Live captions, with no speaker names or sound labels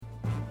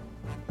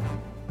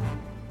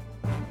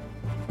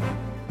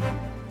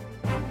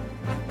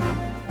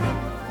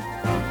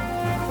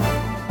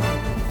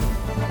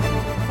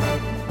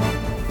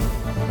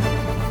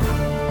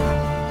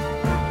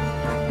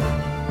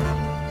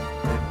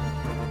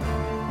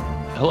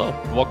Hello,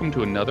 welcome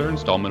to another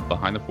installment of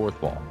Behind the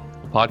Fourth Wall,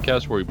 a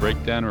podcast where we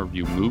break down and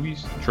review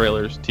movies,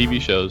 trailers, TV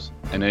shows,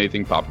 and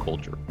anything pop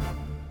culture.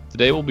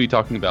 Today we'll be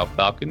talking about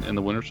Falcon and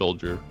the Winter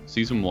Soldier,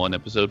 Season 1,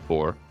 Episode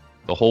 4,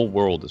 The Whole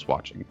World is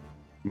Watching.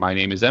 My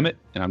name is Emmett,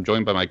 and I'm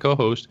joined by my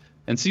co-host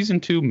and Season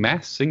 2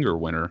 Masked Singer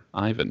winner,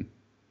 Ivan.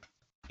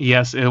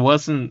 Yes, it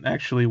wasn't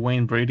actually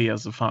Wayne Brady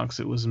as the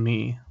Fox, it was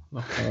me the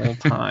whole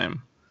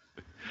time.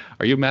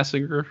 Are you a Masked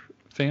Singer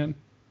fan?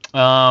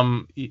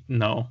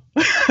 No.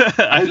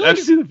 I've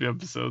seen a few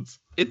episodes.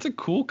 It's a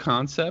cool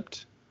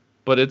concept,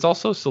 but it's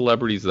also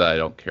celebrities that I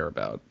don't care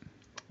about.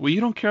 Well,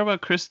 you don't care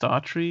about Chris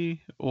Daughtry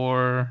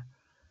or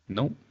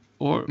Nope.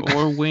 or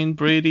Wayne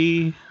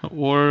Brady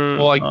or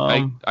well,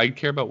 I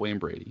care about Wayne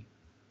Brady.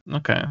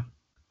 Okay.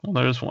 Well,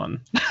 there's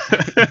one.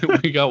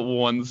 We got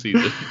one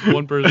season.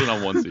 One person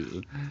on one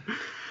season.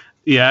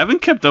 Yeah, I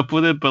haven't kept up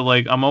with it, but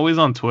like I'm always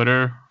on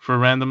Twitter for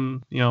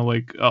random,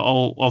 like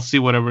I'll see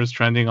whatever is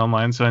trending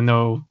online, so I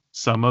know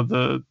some of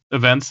the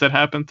events that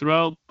happen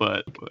throughout.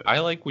 But I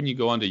like when you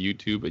go onto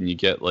YouTube and you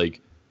get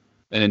like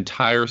an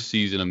entire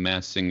season of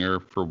Masked Singer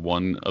for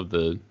one of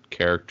the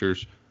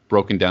characters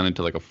broken down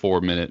into like a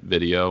 4-minute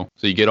video.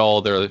 So you get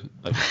all their like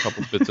a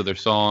couple bits of their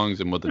songs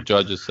and what the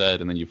judges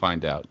said, and then you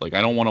find out. Like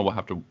I don't want to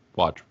have to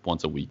watch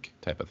once a week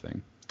type of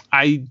thing.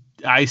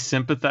 I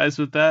sympathize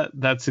with that.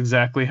 That's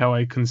exactly how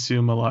I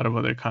consume a lot of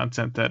other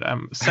content that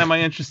I'm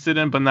semi-interested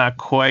in, but not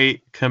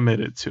quite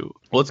committed to.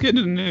 Well, let's get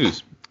into the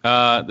news.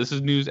 This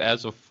is news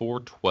as of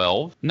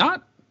 4/12.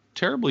 Not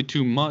terribly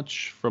too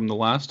much from the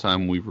last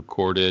time we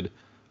recorded.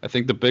 I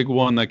think the big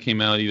one that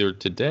came out either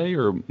today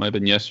or might have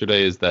been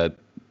yesterday is that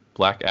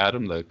Black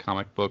Adam, the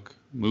comic book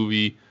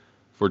movie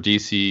for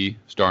DC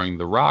starring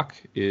The Rock,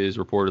 is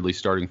reportedly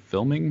starting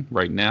filming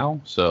right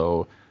now.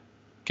 So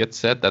get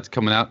set. That's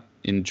coming out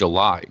in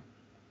July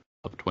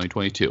of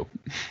 2022.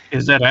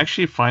 Is that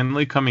actually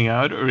finally coming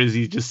out, or is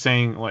he just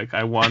saying like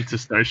I want to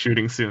start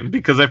shooting soon?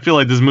 Because I feel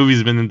like this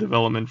movie's been in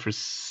development for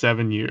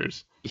 7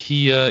 years.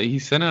 He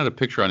sent out a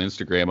picture on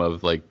Instagram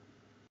of like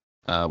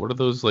what are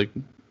those like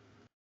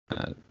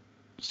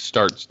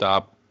start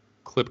stop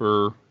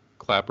clapper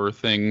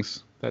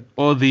things that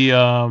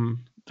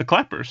the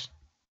clappers.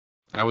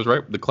 I was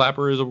right. The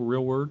clapper is a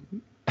real word.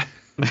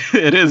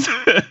 It is.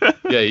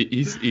 Yeah,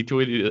 he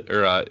tweeted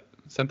or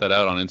sent that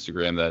out on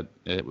Instagram that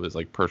it was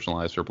like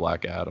personalized for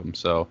Black Adam.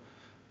 So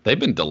they've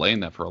been delaying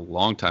that for a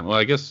long time. Well,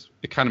 I guess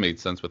it kind of made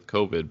sense with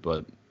COVID,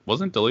 but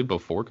wasn't it delayed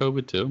before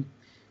COVID too?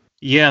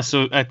 Yeah,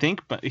 so I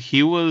think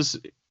he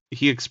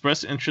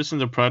expressed interest in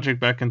the project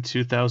back in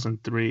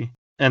 2003.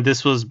 And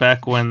this was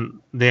back when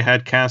they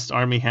had cast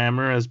Armie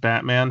Hammer as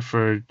Batman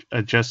for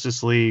a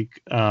Justice League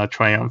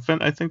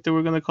Triumphant, I think they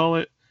were going to call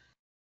it.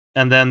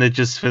 And then it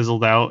just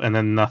fizzled out, and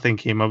then nothing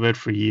came of it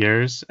for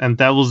years. And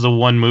that was the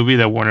one movie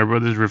that Warner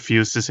Brothers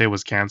refused to say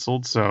was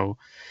canceled. So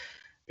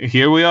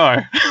here we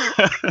are.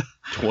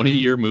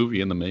 20-year movie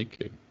in the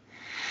making.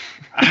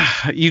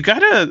 He's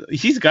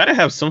gotta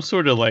have some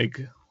sort of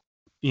like,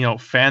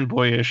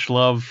 fanboyish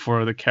love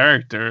for the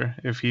character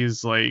if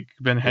he's like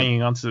been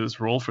hanging on to this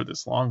role for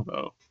this long,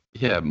 though.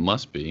 Yeah, it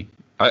must be.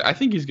 I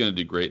think he's gonna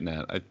do great in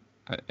that.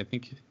 I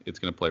think it's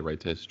gonna play right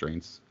to his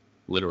strengths,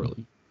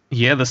 literally.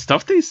 Yeah, the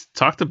stuff they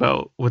talked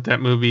about with that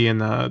movie and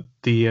the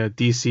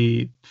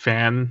DC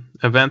fan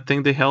event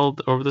thing they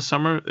held over the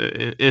summer,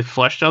 it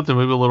fleshed out the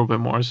movie a little bit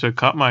more, so it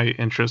caught my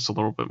interest a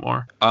little bit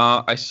more.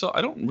 I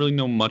don't really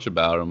know much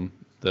about him,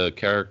 the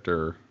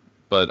character,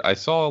 but I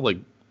saw like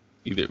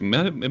it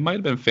might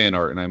have been fan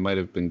art and I might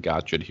have been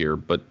gotcha'd here,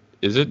 but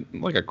is it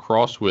like a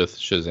cross with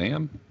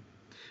Shazam?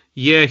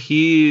 Yeah,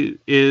 he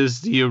is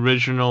the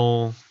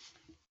original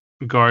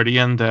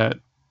Guardian that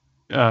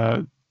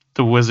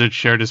the Wizard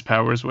shared his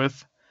powers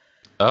with.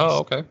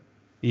 Oh, okay.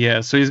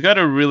 Yeah, so he's got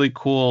a really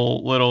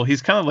cool little...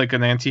 He's kind of like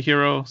an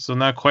anti-hero, so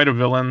not quite a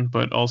villain,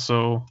 but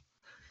also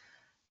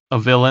a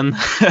villain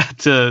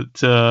to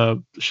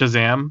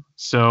Shazam.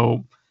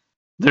 So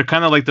they're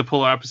kind of like the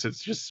polar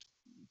opposites. Just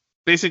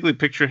basically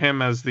picture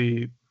him as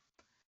the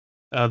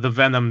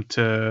Venom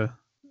to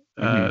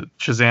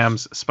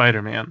Shazam's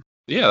Spider-Man.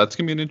 Yeah, that's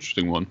going to be an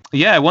interesting one.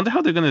 Yeah, I wonder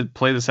how they're going to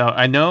play this out.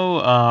 I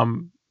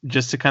know,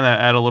 just to kind of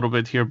add a little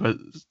bit here, but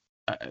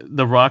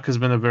The Rock has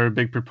been a very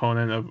big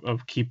proponent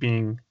of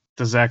keeping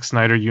the Zack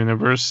Snyder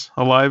universe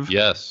alive.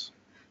 Yes.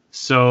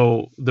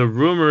 So the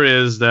rumor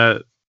is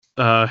that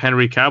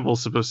Henry Cavill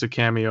is supposed to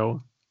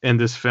cameo in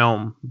this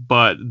film,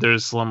 but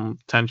there's some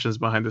tensions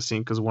behind the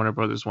scene because Warner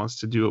Brothers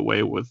wants to do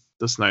away with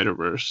the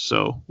Snyderverse.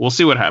 So we'll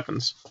see what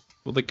happens.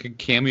 Well, they could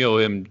cameo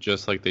him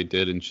just like they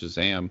did in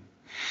Shazam.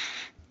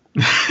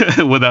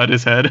 Without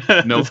his head.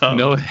 No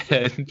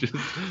head,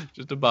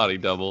 just a body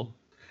double.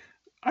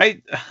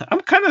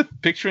 I'm kind of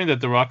picturing that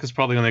The Rock is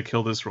probably going to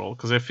kill this role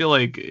because I feel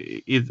like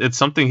it's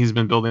something he's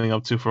been building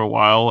up to for a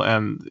while,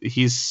 and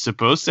he's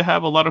supposed to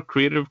have a lot of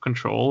creative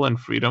control and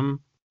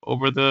freedom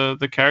over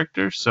the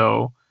character.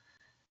 So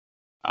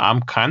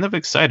I'm kind of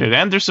excited,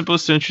 and they're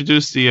supposed to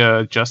introduce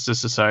the Justice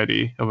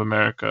Society of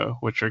America,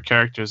 which are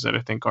characters that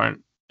I think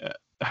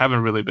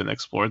haven't really been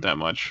explored that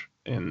much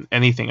in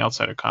anything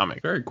outside of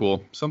comic. Very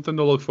cool. Something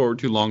to look forward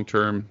to long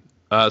term.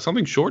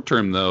 Something short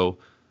term though.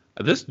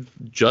 This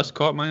just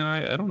caught my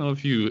eye. I don't know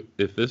if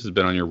this has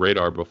been on your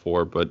radar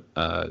before, but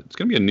it's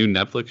gonna be a new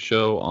Netflix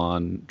show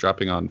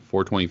dropping on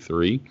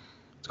 4/23.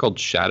 It's called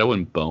Shadow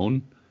and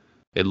Bone.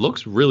 It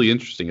looks really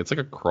interesting. It's like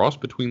a cross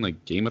between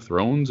like Game of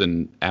Thrones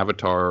and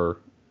Avatar,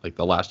 like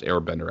the last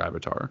Airbender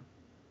Avatar.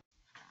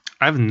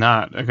 I've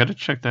not. I got to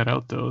check that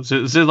out though.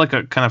 Is it like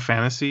a kind of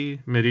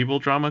fantasy medieval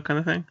drama kind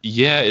of thing?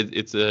 Yeah,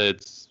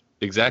 it's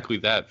exactly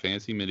that,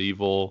 fantasy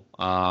medieval.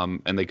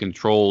 And they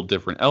control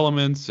different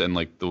elements, and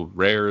like the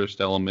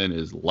rarest element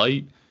is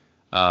light.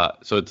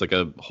 So it's like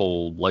a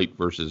whole light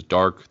versus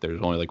dark.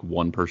 There's only like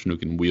one person who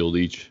can wield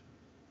each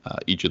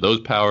of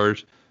those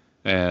powers,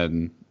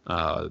 and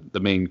the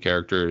main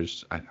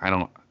characters,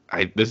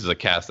 this is a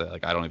cast that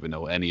like I don't even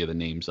know any of the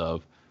names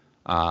of.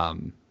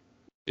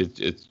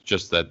 It's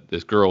just that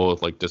this girl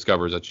like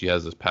discovers that she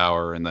has this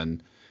power, and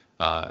then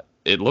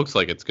it looks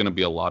like it's going to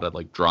be a lot of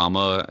like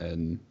drama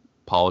and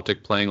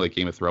politic playing like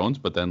Game of Thrones,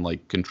 but then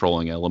like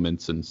controlling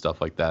elements and stuff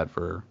like that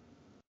for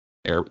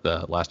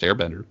the last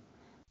Airbender.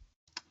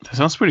 That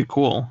sounds pretty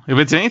cool. If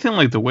it's anything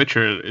like The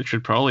Witcher, it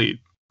should probably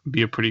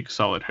be a pretty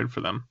solid hit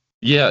for them.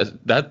 Yeah,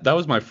 that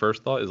was my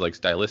first thought, is like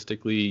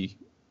stylistically,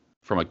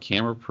 from a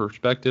camera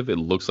perspective, it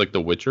looks like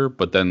The Witcher,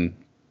 but then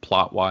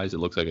plot wise, it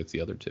looks like it's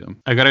the other two.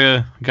 I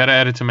gotta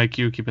add it to my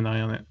queue. Keep an eye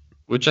on it.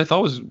 Which I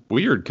thought was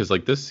weird, because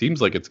like this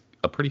seems like it's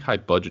a pretty high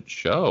budget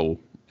show,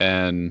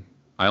 and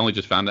I only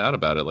just found out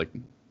about it like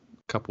a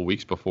couple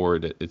weeks before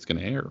it's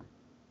gonna air.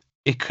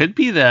 It could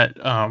be that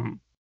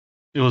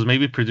it was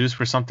maybe produced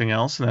for something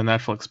else, and then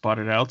Netflix bought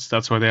it out. So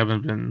that's why they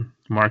haven't been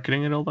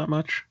marketing it all that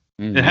much.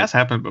 Mm-hmm. It has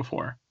happened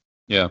before.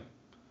 Yeah.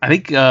 I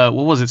think, what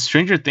was it?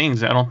 Stranger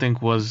Things, I don't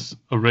think was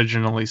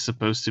originally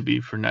supposed to be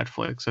for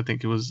Netflix. I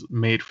think it was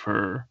made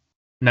for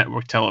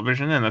network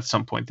television, and at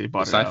some point they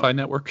bought it out. Sci-Fi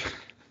Network?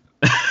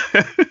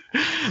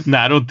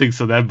 Nah, I don't think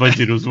so. That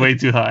budget was way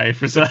too high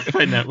for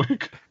Sci-Fi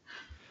Network.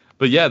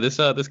 But yeah, this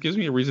gives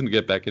me a reason to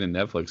get back into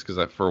Netflix, because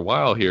for a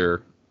while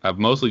here, I've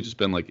mostly just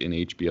been like in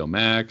HBO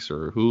Max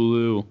or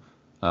Hulu.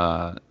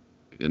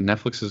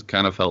 Netflix has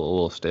kind of felt a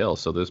little stale,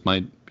 so this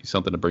might be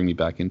something to bring me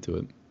back into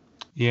it.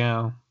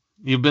 Yeah.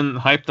 You've been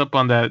hyped up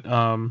on that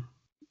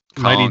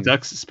Mighty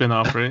Ducks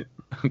spinoff, right?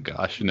 Oh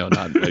gosh, no,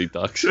 not Mighty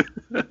Ducks.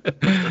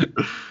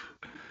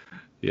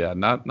 Yeah,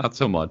 not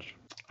so much.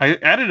 I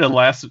added a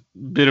last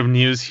bit of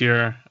news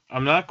here.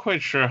 I'm not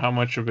quite sure how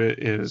much of it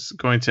is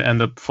going to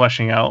end up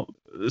fleshing out.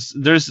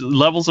 There's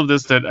levels of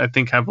this that I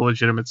think have a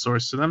legitimate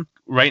source to them.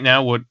 Right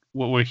now, what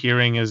we're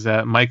hearing is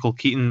that Michael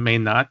Keaton may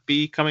not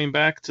be coming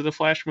back to the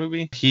Flash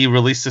movie. He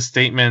released a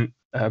statement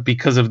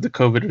because of the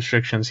COVID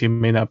restrictions, he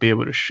may not be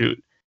able to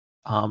shoot.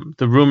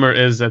 The rumor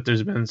is that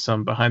there's been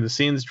some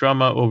behind-the-scenes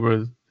drama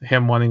over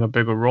him wanting a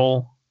bigger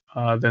role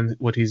than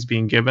what he's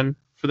being given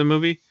for the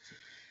movie.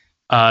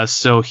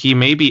 So he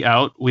may be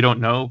out. We don't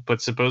know,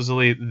 but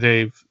supposedly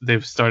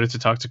they've started to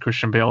talk to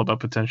Christian Bale about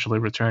potentially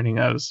returning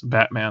as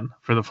Batman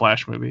for the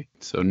Flash movie.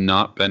 So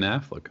not Ben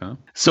Affleck, huh?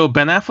 So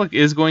Ben Affleck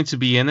is going to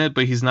be in it,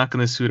 but he's not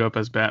going to suit up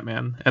as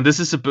Batman. And this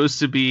is supposed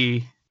to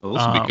be... Well,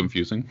 this will be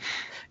confusing.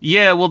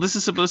 Yeah, well, this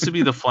is supposed to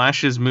be the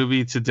Flash's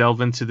movie to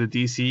delve into the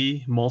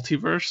DC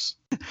multiverse.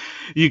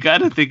 You got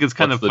to think it's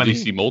kind of funny.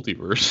 The DC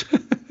multiverse?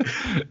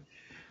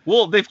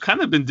 Well, they've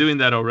kind of been doing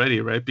that already,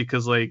 right?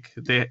 Because like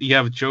you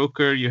have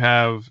Joker, you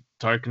have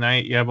Dark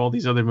Knight, you have all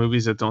these other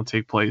movies that don't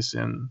take place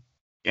in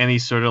any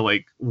sort of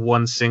like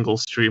one single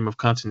stream of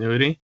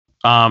continuity.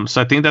 So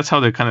I think that's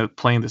how they're kind of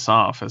playing this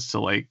off, as to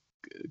like,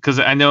 because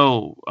I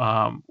know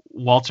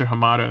Walter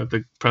Hamada,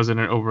 the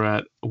president over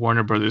at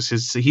Warner Brothers,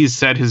 he's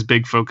said his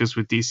big focus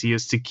with DC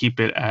is to keep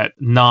it at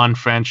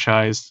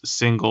non-franchised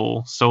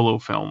single solo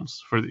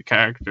films for the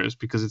characters,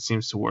 because it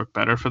seems to work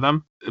better for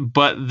them.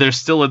 But there's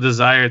still a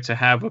desire to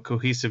have a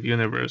cohesive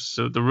universe.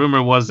 So the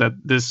rumor was that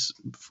this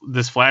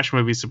Flash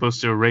movie is supposed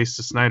to erase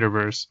the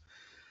Snyderverse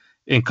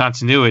in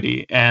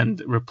continuity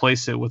and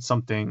replace it with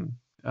something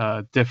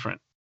different.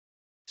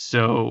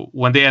 So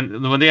when they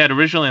had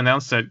originally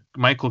announced that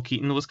Michael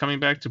Keaton was coming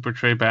back to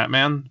portray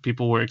Batman,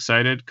 people were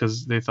excited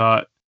because they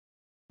thought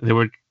they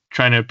were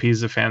trying to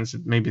appease the fans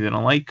that maybe they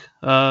don't like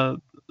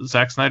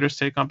Zack Snyder's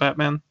take on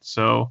Batman.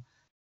 So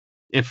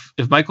if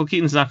Michael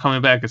Keaton's not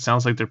coming back, it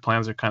sounds like their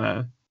plans are kind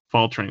of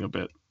faltering a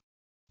bit.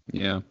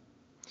 Yeah.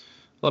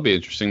 That'll be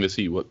interesting to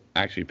see what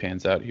actually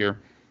pans out here.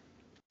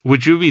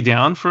 Would you be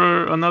down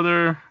for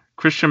another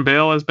Christian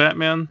Bale as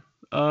Batman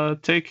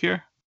take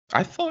here?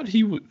 I thought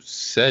he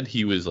said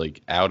he was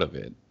like out of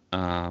it,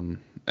 and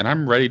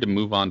I'm ready to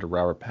move on to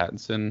Robert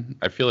Pattinson.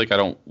 I feel like I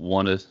don't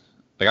want to.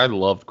 Like, I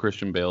loved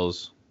Christian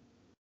Bale's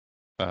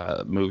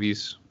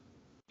movies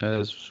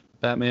as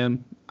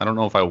Batman. I don't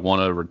know if I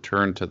want to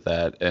return to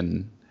that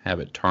and have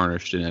it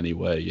tarnished in any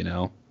way, you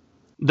know?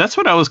 That's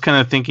what I was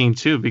kind of thinking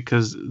too,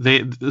 because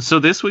so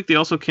this week they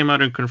also came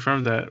out and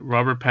confirmed that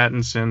Robert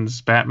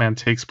Pattinson's Batman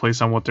takes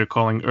place on what they're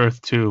calling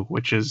Earth 2,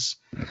 which is,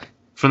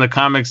 from the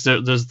comics,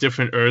 there's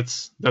different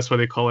Earths. That's why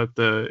they call it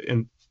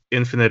the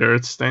Infinite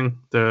Earths thing,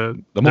 their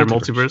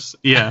multiverse.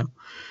 Yeah.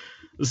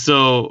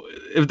 So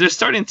if they're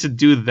starting to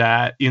do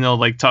that,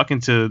 like talking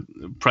to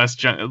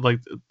like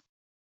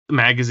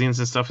magazines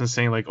and stuff and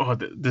saying like, oh,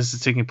 this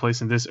is taking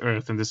place in this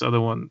Earth and this other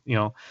one,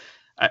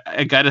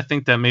 I gotta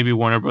think that maybe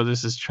Warner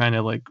Brothers is trying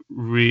to like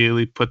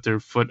really put their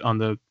foot on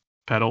the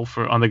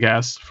on the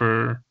gas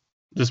for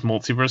this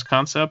multiverse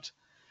concept.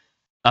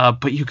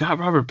 But you got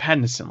Robert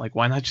Pattinson. Like,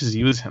 why not just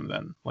use him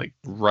then? Like,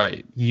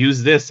 right.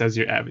 Use this as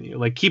your avenue.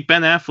 Like, keep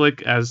Ben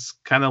Affleck as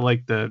kind of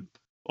like the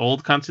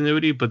old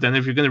continuity, but then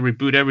if you're going to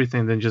reboot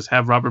everything, then just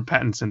have Robert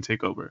Pattinson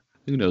take over.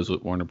 Who knows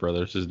what Warner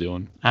Brothers is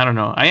doing? I don't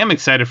know. I am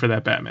excited for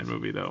that Batman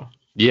movie, though.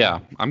 Yeah,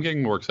 I'm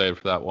getting more excited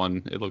for that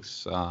one. It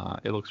looks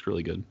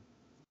really good.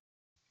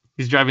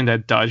 He's driving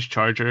that Dodge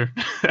Charger.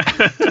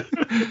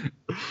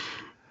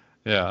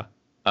 Yeah.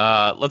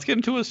 Let's get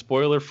into a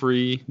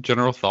spoiler-free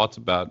general thoughts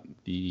about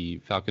the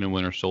Falcon and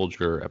Winter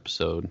Soldier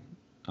episode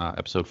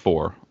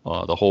 4.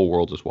 The whole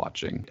world is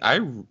watching. I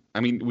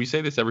mean, we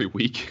say this every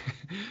week,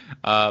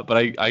 but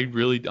I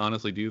really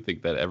honestly do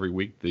think that every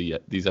week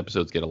these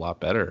episodes get a lot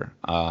better.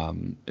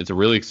 It's a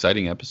really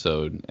exciting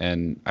episode,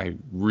 and I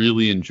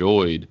really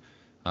enjoyed.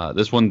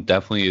 This one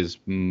definitely is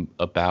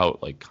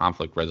about like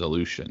conflict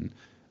resolution,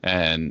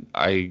 and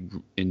I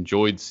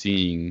enjoyed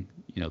seeing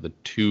the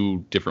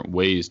two different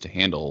ways to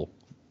handle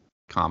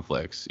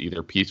conflicts,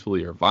 either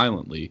peacefully or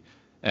violently,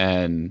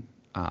 and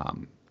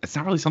it's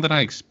not really something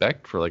I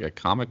expect for like a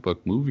comic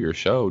book movie or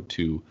show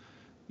to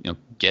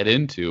get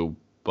into,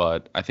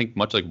 but I think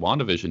much like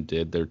WandaVision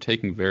did, they're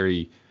taking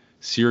very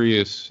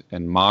serious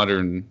and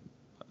modern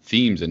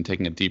themes and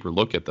taking a deeper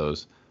look at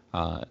those.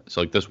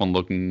 So like this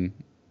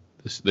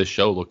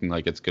show looking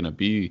like it's going to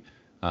be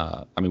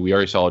I mean, we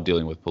already saw it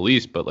dealing with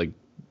police, but like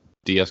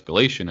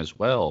de-escalation as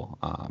well,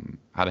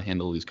 how to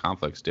handle these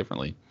conflicts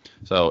differently.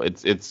 So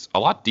it's a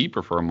lot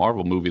deeper for a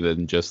Marvel movie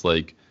than just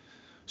like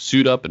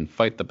suit up and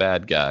fight the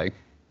bad guy.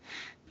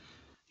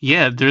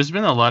 Yeah, there's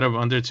been a lot of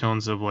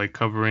undertones of like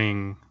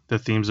covering the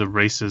themes of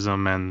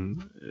racism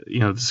and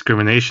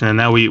discrimination, and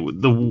now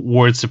the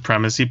word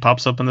supremacy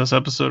pops up in this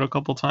episode a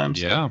couple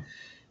times. Yeah.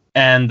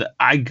 And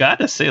I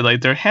gotta say,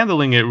 like, they're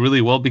handling it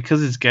really well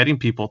because it's getting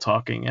people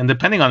talking. And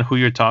depending on who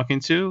you're talking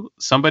to,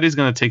 somebody's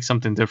gonna take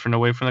something different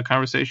away from the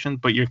conversation,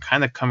 but you're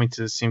kind of coming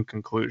to the same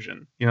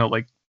conclusion.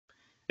 Like,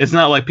 it's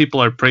not like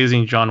people are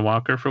praising John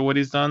Walker for what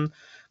he's done,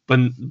 but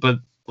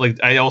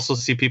like I also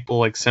see people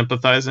like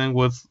sympathizing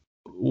with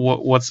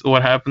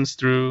what happens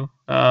through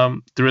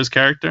his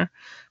character.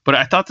 But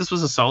I thought this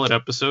was a solid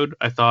episode.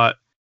 I thought,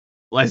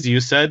 as you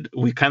said,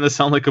 we kind of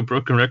sound like a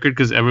broken record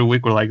because every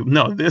week we're like,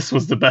 no, this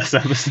was the best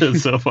episode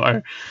so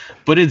far.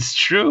 But it's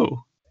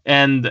true.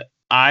 And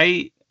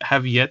I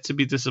have yet to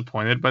be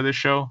disappointed by this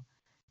show.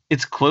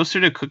 It's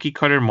closer to cookie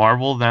cutter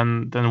Marvel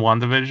than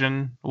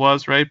WandaVision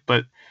was, right?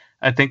 But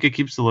I think it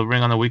keeps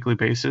delivering on a weekly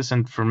basis.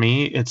 And for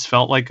me, it's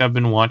felt like I've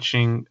been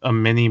watching a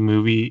mini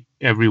movie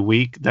every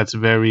week that's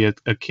very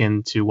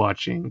akin to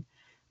watching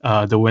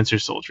The Winter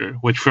Soldier,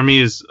 which for me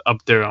is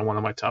up there on one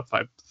of my top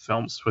 5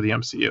 films for the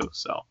MCU.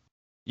 So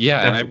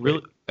yeah,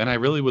 and I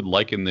really would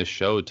liken this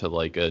show to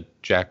like a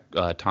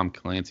Tom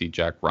Clancy,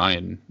 Jack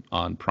Ryan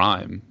on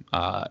Prime.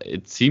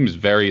 It seems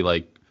very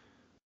like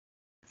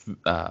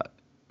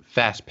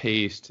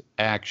fast-paced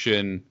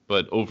action,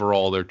 but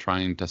overall they're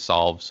trying to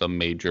solve some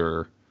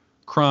major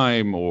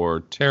crime or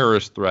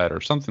terrorist threat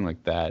or something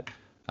like that.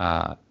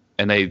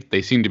 And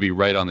they seem to be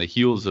right on the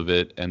heels of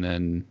it, and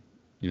then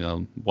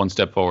one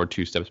step forward,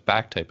 2 steps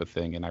back type of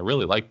thing. And I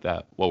really like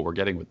that what we're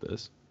getting with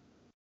this.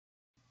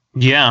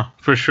 Yeah,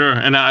 for sure.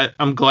 And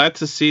I'm glad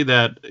to see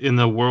that in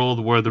the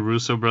world where the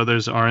Russo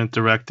brothers aren't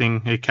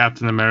directing a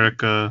Captain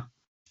America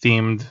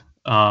themed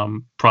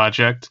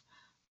project,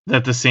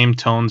 that the same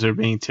tones are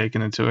being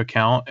taken into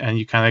account and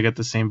you kind of get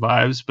the same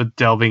vibes, but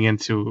delving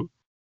into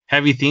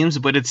heavy themes,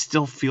 but it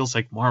still feels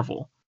like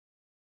Marvel.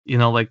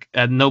 Like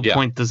at no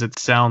point does it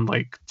sound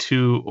like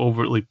too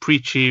overtly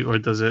preachy, or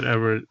does it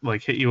ever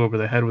like hit you over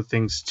the head with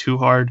things too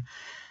hard.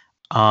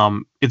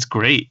 It's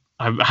great.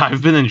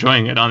 I've been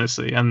enjoying it,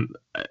 honestly. And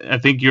I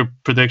think your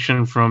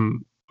prediction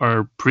from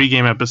our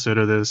pregame episode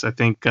of this, I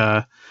think,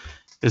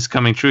 is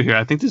coming true here.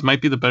 I think this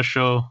might be the best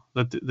show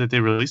that they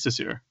released this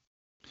year.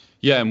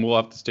 Yeah, and we'll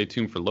have to stay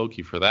tuned for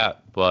Loki for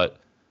that. But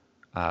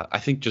I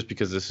think just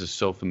because this is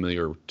so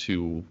familiar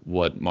to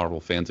what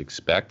Marvel fans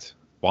expect,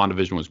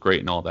 WandaVision was great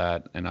and all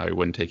that, and I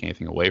wouldn't take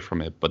anything away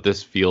from it. But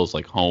this feels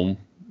like home,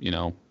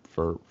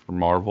 for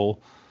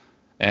Marvel.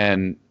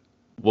 And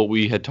what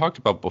we had talked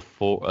about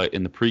before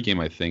in the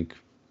pregame, I think,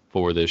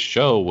 for this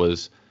show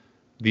was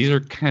these are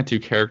kind of two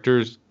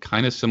characters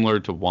kind of similar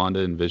to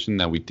Wanda and Vision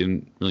that we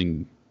didn't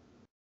really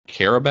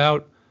care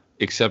about,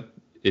 except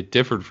it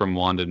differed from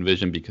Wanda and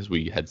Vision because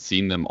we had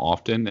seen them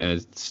often, and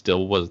it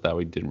still was that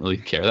we didn't really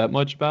care that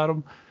much about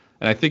them.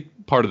 And I think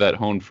part of that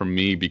honed from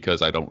me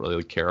because I don't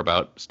really care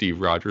about Steve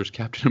Rogers,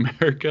 Captain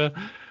America.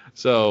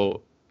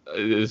 So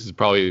this is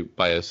probably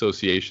by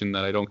association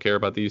that I don't care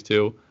about these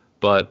two.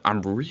 But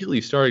I'm really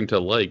starting to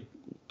like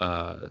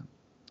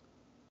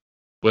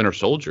Winter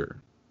Soldier.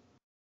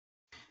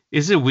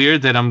 Is it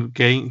weird that I'm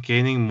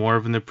gaining more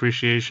of an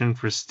appreciation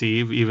for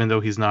Steve, even though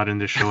he's not in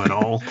the show at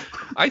all?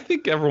 I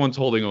think everyone's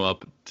holding him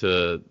up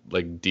to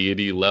like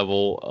deity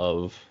level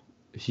of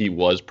he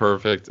was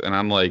perfect, and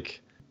I'm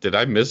like, did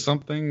I miss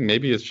something?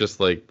 Maybe it's just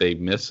like they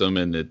miss him,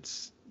 and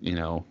it's, you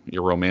know,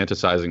 you're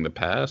romanticizing the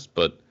past,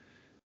 but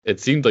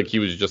it seemed like he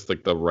was just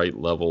like the right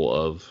level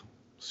of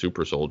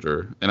super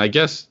soldier, and I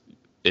guess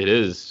it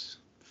is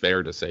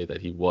fair to say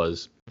that he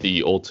was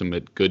the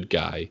ultimate good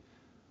guy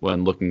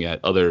when looking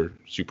at other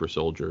super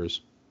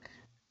soldiers.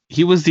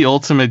 He was the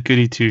ultimate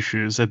goody two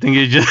shoes. I think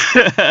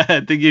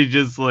he's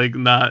just like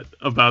not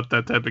about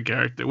that type of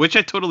character, which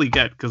I totally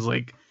get, because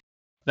like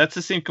that's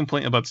the same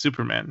complaint about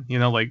Superman. You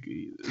know, like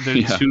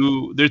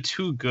they're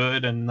too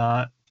good and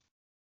not.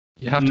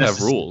 You have to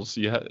have rules,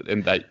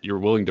 and that you're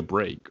willing to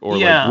break, or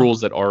like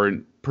rules that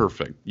aren't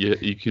perfect.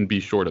 You can be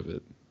short of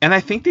it. And I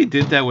think they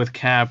did that with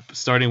Cap,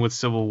 starting with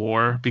Civil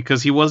War,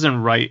 because he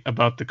wasn't right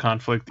about the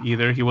conflict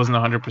either. He wasn't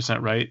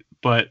 100% right,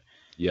 but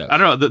yeah, I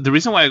don't know. The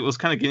reason why I was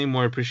kind of getting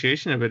more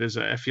appreciation of it is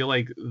I feel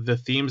like the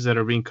themes that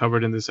are being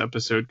covered in this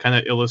episode kind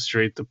of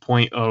illustrate the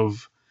point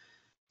of,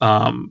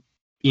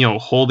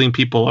 holding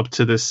people up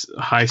to this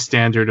high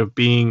standard of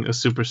being a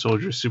super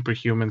soldier,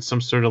 superhuman,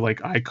 some sort of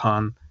like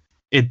icon.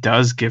 It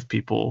does give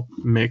people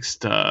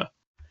mixed,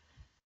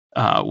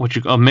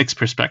 mixed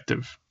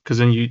perspective, because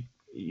then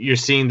you're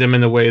seeing them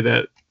in a way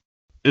that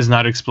is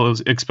not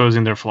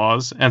exposing their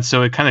flaws, and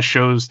so it kind of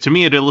shows, to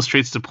me, it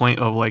illustrates the point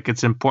of like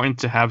it's important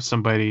to have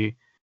somebody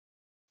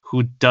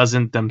who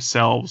doesn't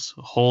themselves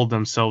hold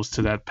themselves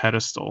to that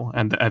pedestal,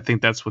 and I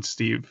think that's what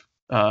Steve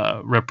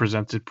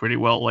represented pretty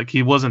well. Like,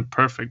 he wasn't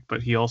perfect,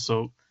 but he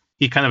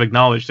kind of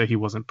acknowledged that he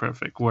wasn't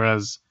perfect,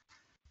 whereas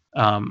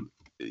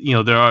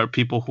there are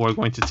people who are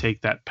going to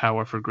take that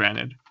power for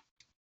granted.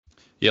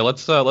 Yeah,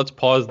 let's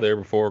pause there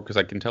because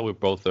I can tell we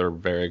both are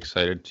very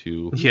excited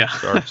to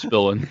start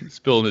spilling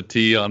the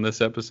tea on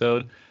this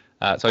episode.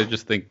 So I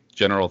just think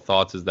general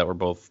thoughts is that we're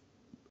both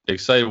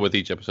excited with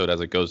each episode as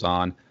it goes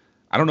on.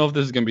 I don't know if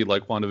this is going to be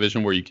like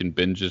WandaVision where you can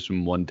binge this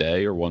in one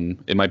day, or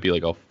it might be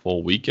like a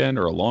full weekend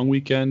or a long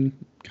weekend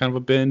kind of a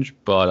binge,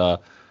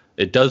 but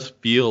it does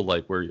feel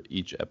like where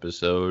each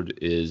episode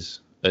is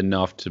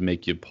enough to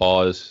make you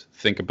pause,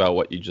 think about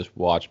what you just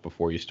watched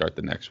before you start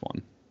the next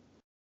one.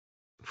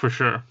 For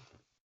sure.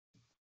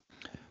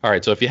 All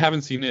right, so if you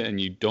haven't seen it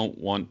and you don't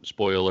want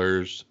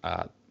spoilers,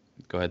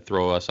 go ahead,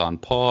 throw us on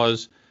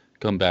pause,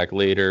 come back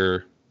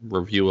later,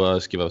 review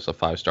us, give us a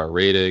 5-star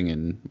rating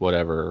in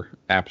whatever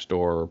App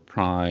Store or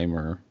Prime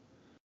or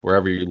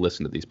wherever you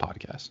listen to these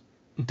podcasts.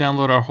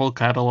 Download our whole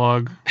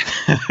catalog.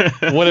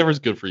 Whatever's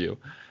good for you.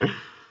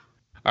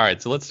 All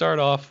right, so let's start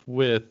off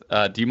with,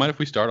 do you mind if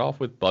we start off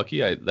with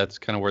Bucky? That's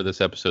kind of where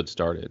this episode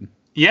started.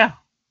 Yeah.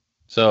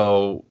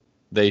 So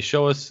they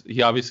show us,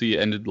 he obviously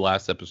ended the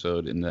last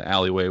episode in the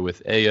alleyway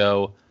with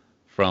Ayo,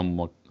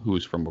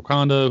 who's from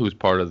Wakanda, who's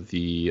part of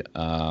the,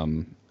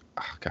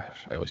 gosh,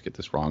 I always get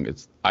this wrong.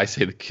 I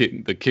say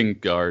the King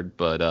Guard,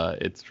 but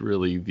it's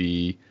really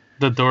the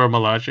Dora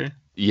Milaje.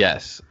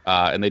 Yes,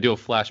 and they do a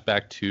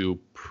flashback to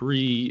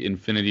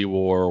pre-Infinity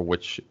War,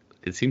 which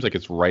it seems like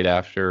it's right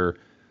after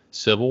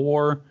Civil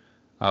War,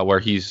 where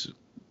he's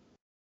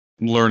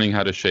learning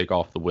how to shake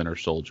off the Winter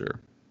Soldier.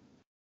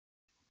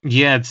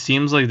 Yeah, it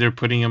seems like they're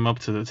putting him up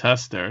to the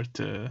test there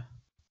to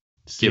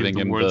see giving if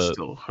the him words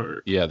still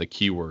hurt. Yeah, the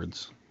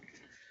keywords.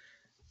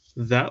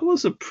 That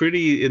was a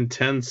pretty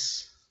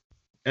intense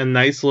and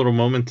nice little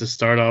moment to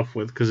start off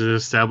with, because it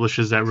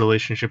establishes that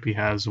relationship he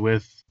has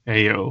with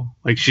Ayo.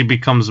 Like, she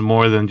becomes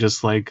more than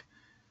just like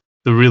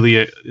the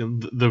really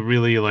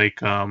like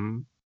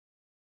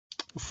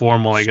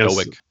formal, I guess,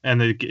 stoic.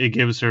 And it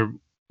gives her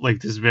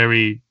like this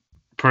very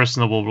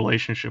personable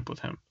relationship with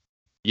him.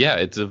 Yeah,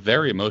 it's a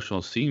very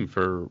emotional scene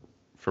for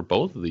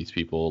both of these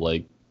people.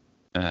 Like,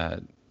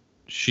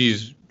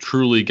 she's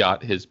truly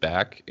got his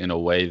back in a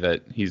way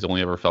that he's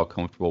only ever felt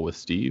comfortable with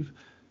Steve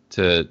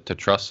to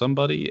trust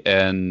somebody.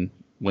 And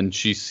when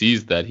she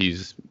sees that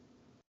he's,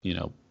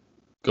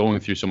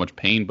 going through so much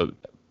pain, but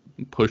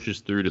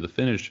pushes through to the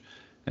finish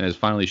and is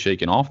finally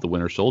shaken off the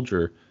Winter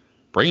Soldier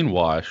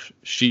brainwash,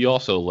 she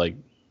also like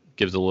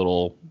gives a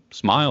little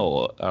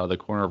smile out of the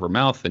corner of her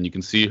mouth, and you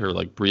can see her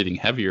like breathing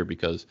heavier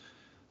because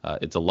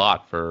it's a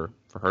lot for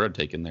her to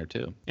take in there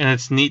too. And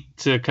it's neat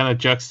to kind of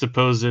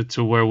juxtapose it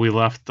to where we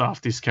left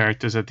off these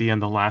characters at the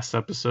end of the last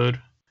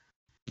episode.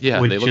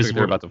 Yeah, they look like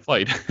they're about to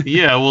fight.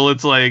 Yeah, well,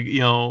 it's like,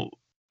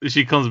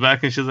 she comes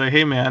back and she's like,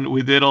 hey man,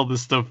 we did all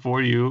this stuff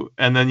for you,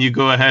 and then you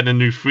go ahead and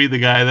you free the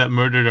guy that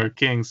murdered our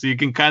king. So you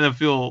can kind of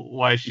feel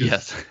why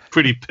she's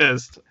pretty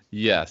pissed.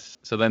 Yes.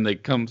 So then they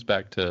comes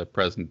back to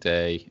present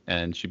day,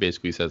 and she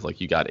basically says,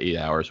 like, you got 8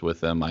 hours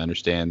with him. I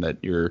understand that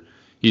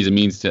he's a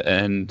means to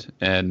end,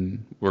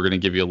 and we're going to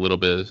give you a little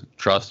bit of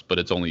trust, but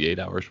it's only 8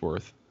 hours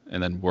worth,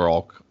 and then we're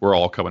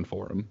all coming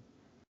for him.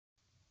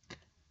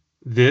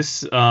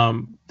 This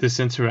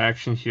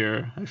interaction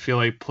here, I feel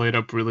like played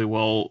up really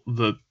well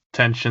the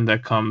tension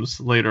that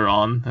comes later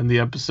on in the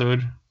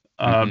episode,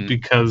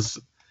 because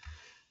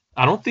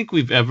I don't think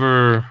we've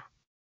ever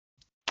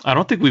I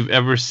don't think we've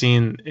ever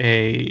seen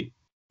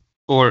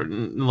or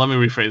let me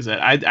rephrase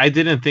that. I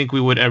didn't think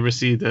we would ever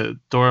see the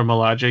Dora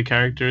Milaje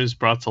characters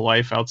brought to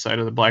life outside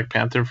of the Black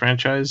Panther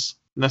franchise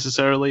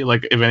necessarily.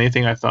 Like, if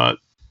anything, I thought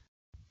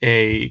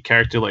a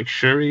character like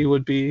Shuri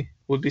would be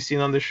seen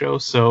on the show.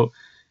 So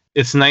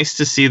it's nice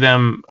to see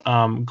them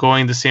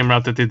going the same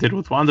route that they did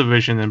with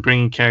WandaVision and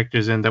bringing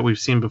characters in that we've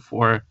seen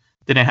before.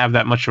 Didn't have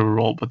that much of a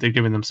role, but they're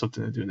giving them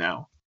something to do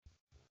now.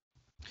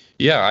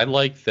 Yeah, I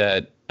like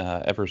that.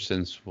 Ever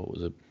since what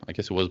was it? I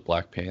guess it was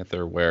Black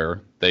Panther,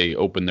 where they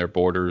opened their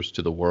borders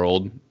to the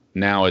world.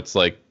 Now it's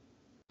like,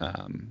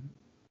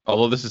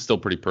 although this is still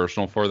pretty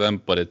personal for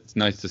them, but it's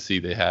nice to see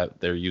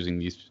they're using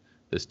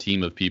this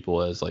team of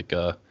people as like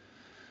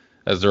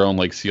as their own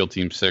like SEAL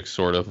Team 6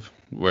 sort of,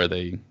 where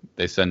they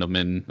send them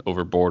in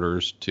over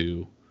borders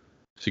to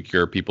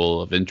secure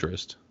people of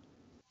interest.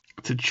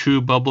 To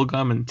chew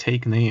bubblegum and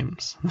take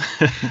names.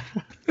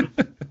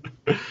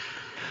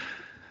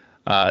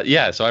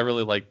 Yeah, so I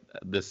really like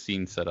this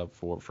scene set up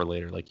for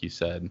later, like you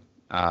said.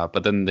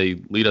 But then they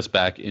lead us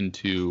back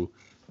into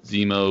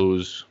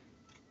Zemo's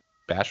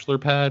bachelor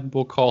pad,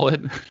 we'll call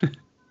it.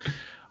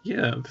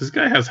 Yeah, this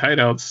guy has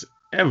hideouts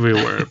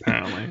everywhere,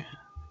 apparently.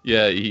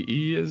 Yeah,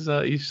 he is.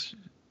 He's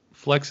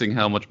flexing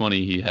how much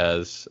money he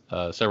has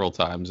several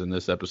times in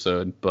this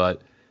episode,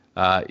 but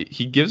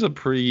he gives a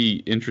pretty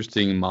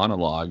interesting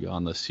monologue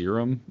on the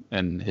serum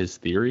and his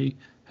theory,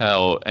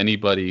 how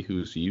anybody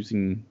who's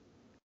using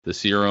the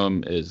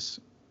serum is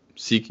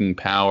seeking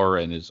power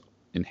and is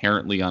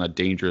inherently on a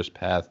dangerous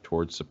path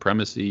towards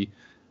supremacy,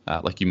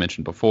 like you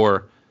mentioned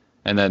before.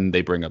 And then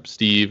they bring up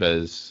Steve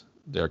as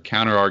their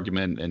counter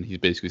argument, and he's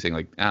basically saying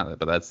like,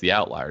 but that's the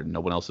outlier. No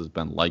one else has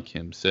been like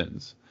him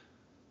since.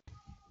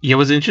 Yeah, it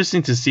was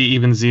interesting to see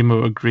even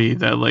Zemo agree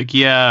that, like,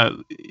 yeah,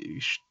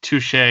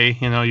 touche,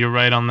 you're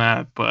right on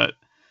that, but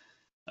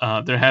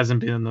there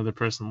hasn't been another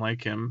person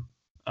like him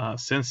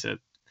since it.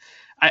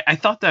 I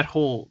thought that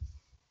whole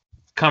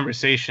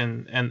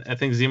conversation, and I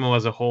think Zemo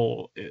as a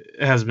whole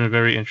has been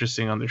very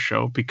interesting on the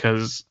show,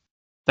 because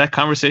that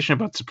conversation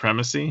about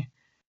supremacy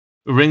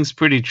rings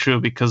pretty true,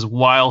 because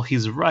while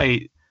he's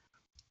right,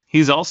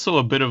 he's also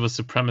a bit of a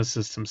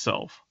supremacist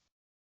himself.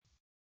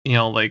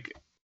 Like,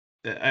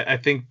 I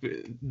think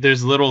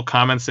there's little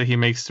comments that he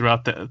makes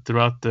throughout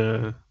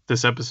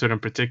this episode in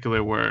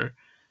particular where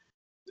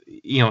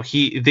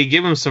they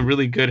give him some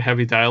really good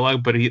heavy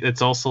dialogue, but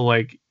it's also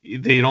like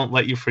they don't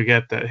let you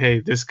forget that, hey,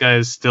 this guy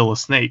is still a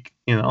snake,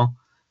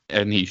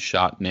 And he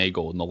shot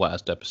Nagel in the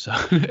last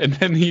episode, and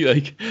then he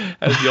like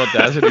has the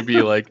audacity to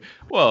be like,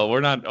 "Well, we're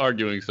not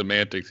arguing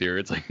semantics here."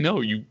 It's like,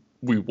 no,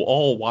 we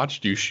all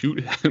watched you shoot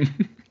him.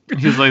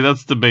 He's like,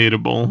 that's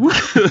debatable.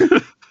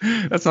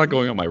 That's not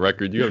going on my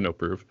record. You have no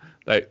proof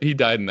that he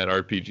died in that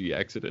RPG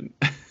accident.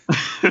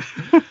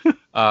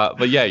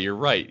 But yeah, you're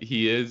right.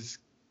 He is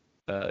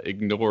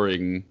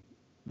ignoring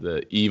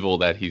the evil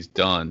that he's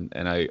done,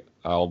 and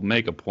I'll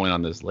make a point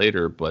on this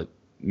later, but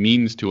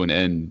means to an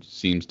end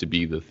seems to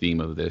be the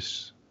theme of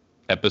this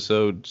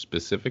episode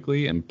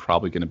specifically, and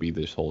probably going to be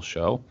this whole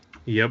show.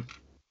 Yep.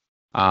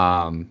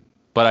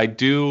 But I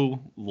do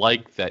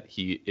like that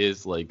he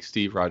is like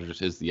Steve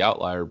Rogers is the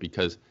outlier,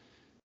 because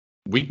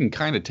we can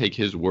kind of take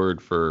his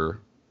word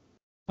for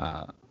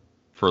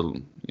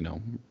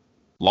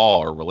law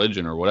or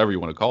religion or whatever you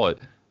want to call it,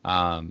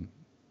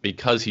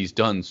 because he's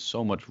done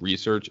so much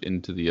research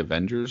into the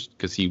Avengers,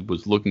 because he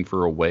was looking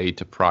for a way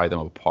to pry them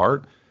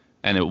apart,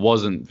 and it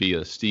wasn't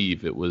via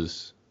Steve. It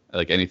was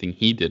like anything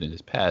he did in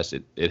his past.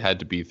 It had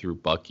to be through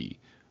Bucky,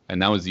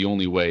 and that was the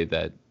only way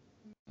that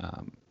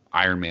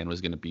Iron Man was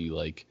going to be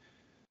like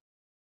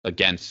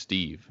against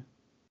Steve.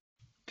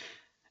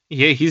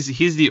 Yeah,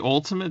 he's the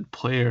ultimate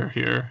player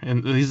here,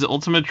 and he's the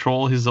ultimate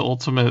troll. He's the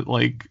ultimate,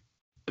 like,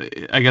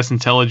 I guess,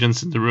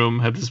 intelligence in the room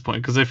at this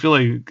point, because I feel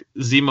like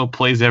Zemo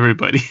plays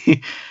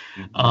everybody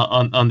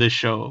on this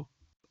show.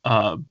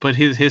 But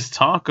his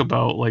talk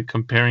about like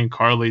comparing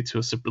Carly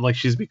to like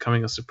she's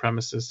becoming a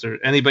supremacist,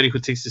 or anybody who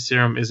takes the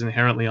serum is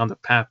inherently on the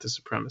path to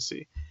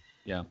supremacy.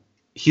 Yeah,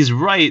 he's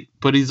right,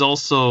 but he's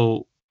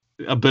also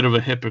a bit of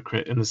a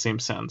hypocrite in the same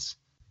sense.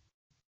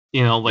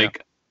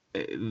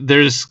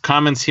 There's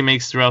comments he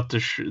makes throughout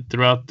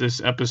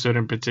this episode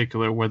in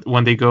particular,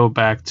 when they go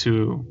back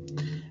to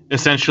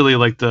essentially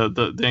like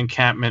the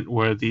encampment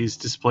where these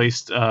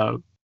displaced I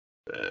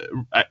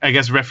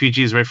guess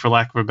refugees, right, for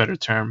lack of a better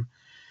term,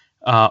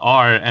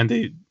 are, and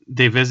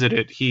they visit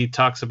it. He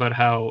talks about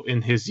how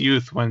in his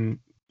youth, when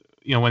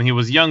he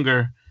was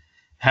younger,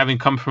 having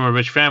come from a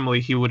rich family,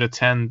 he would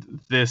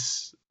attend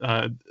these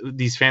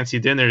fancy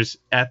dinners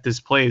at this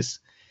place.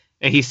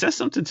 And he says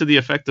something to the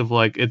effect of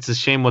like, it's a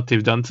shame what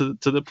they've done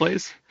to the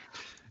place.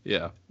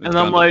 Yeah. And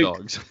I'm like,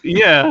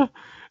 yeah.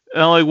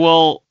 And I'm like,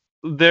 well,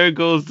 there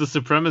goes the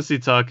supremacy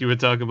talk you were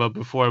talking about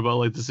before, about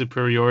like the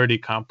superiority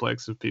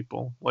complex of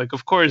people. Like,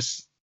 of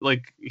course,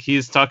 like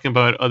he's talking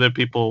about other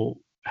people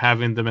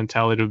having the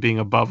mentality of being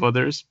above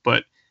others,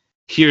 but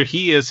here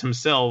he is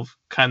himself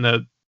kind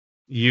of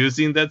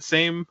using that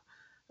same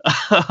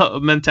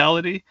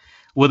mentality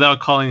without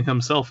calling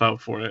himself out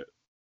for it.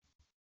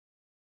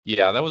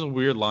 Yeah, that was a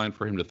weird line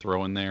for him to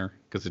throw in there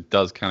because it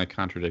does kind of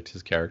contradict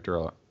his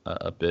character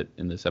a bit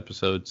in this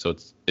episode. So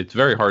it's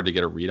very hard to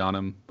get a read on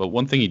him. But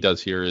one thing he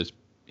does here is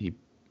he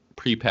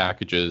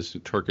pre-packages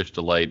Turkish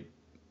Delight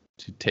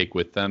to take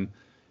with them,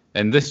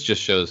 and this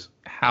just shows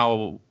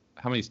how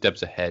many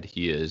steps ahead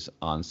he is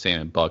on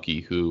Sam and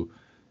Bucky, who,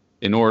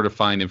 in order to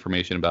find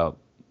information about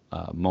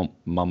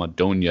Mama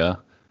Donya,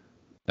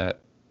 that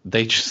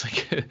they just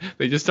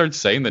they just start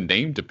saying the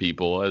name to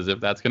people as if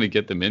that's going to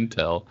get them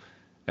intel.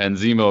 And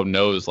Zemo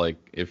knows, like,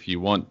 if you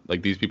want,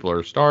 like, these people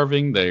are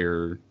starving,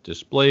 they're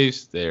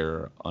displaced,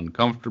 they're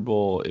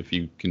uncomfortable. If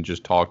you can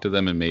just talk to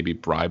them and maybe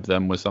bribe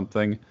them with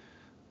something,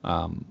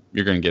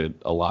 you're going to get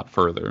it a lot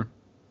further.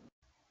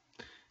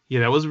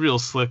 Yeah, that was real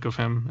slick of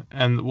him.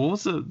 And what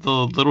was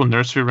the little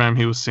nursery rhyme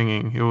he was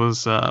singing? It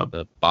was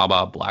the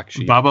Baba Black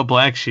Sheep. Baba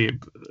Black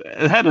Sheep.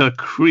 It had a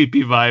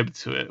creepy vibe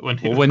to it when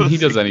he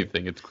does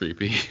anything, it's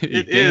creepy.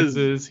 He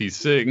dances, he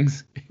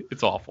sings.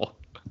 It's awful.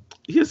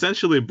 He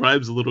essentially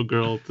bribes a little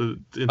girl into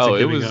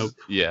giving up.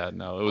 Yeah,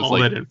 no, it was all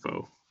like that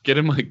info. Get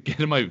in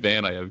my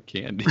van. I have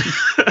candy.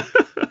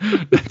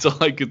 That's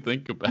all I could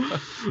think about.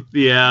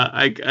 Yeah,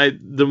 I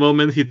the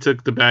moment he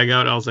took the bag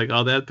out, I was like,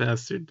 "Oh, that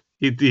bastard!"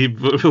 He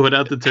put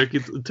out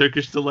the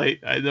Turkish Delight.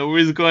 I know where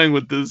he's going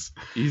with this.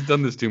 He's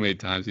done this too many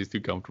times. He's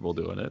too comfortable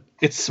doing it.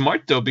 It's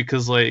smart though,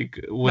 because like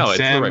it's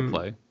the right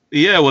play.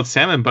 Yeah, what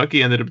Sam and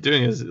Bucky ended up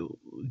doing is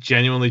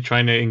genuinely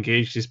trying to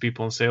engage these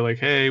people and say like,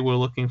 "Hey, we're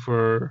looking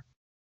for,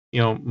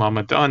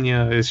 Mama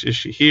Donya. Is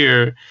she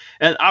here?"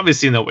 And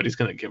obviously nobody's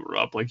gonna give her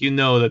up. Like,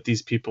 that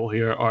these people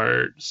here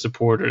are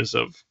supporters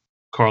of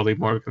Karli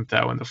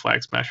Morgenthau and the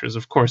Flag Smashers.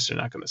 Of course they're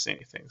not gonna say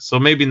anything. So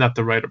maybe not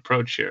the right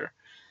approach here.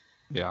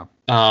 Yeah.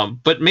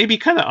 But maybe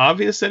kind of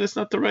obvious that it's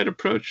not the right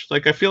approach.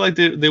 Like, I feel like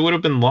they would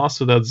have been lost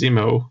without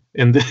Zemo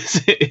in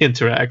this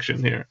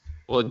interaction here.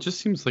 Well, it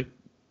just seems like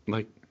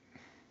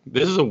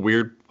this is a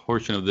weird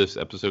portion of this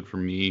episode for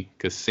me,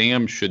 because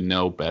Sam should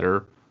know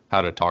better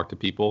how to talk to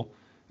people.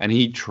 And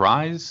he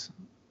tries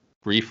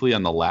briefly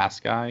on the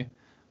last guy,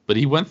 but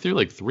he went through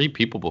like 3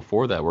 people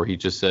before that where he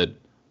just said,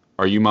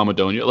 "Are you Mama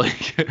Donya?"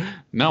 Like,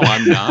 no,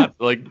 I'm not.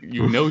 Like,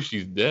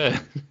 she's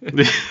dead.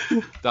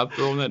 Stop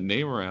throwing that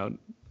name around.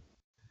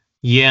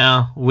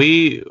 Yeah,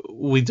 we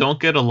don't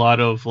get a lot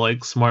of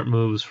like smart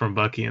moves from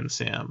Bucky and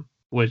Sam,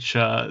 which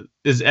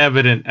is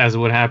evident as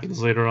what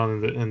happens later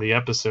on in the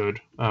episode,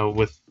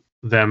 with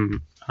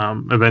them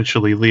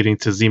eventually leading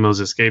to Zemo's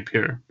escape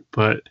here.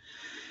 But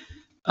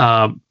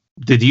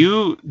did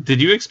you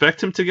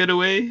expect him to get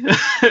away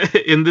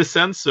in this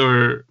sense,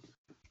 or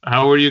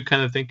how were you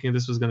kind of thinking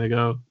this was going to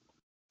go?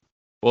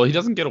 Well, he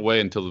doesn't get away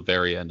until the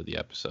very end of the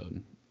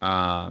episode,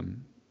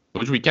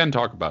 which we can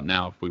talk about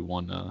now if we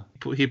want to.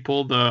 He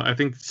pulled, I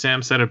think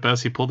Sam said it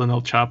best, he pulled an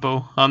El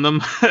Chapo on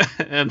them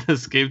and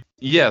escaped.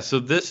 Yeah, so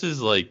this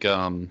is like,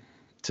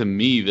 to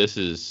me, this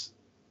is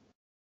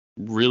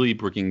really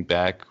bringing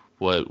back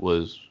what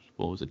was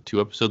it,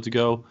 2 episodes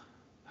ago?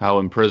 How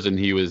in prison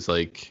he was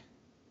like,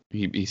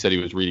 he said he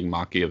was reading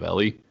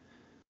Machiavelli.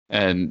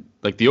 And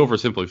like the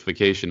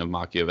oversimplification of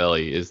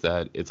Machiavelli is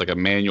that it's like a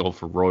manual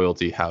for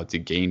royalty, how to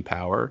gain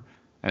power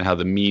and how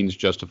the means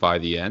justify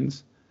the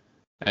ends.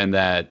 And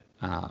that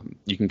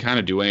you can kind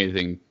of do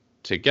anything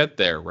to get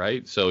there,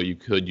 right? So you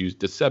could use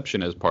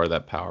deception as part of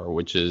that power,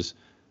 which is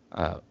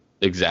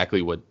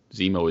exactly what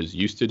Zemo is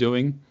used to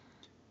doing.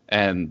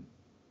 And,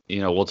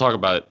 we'll talk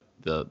about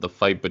the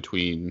fight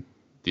between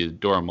the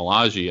Dora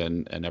Milaje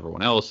and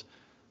everyone else,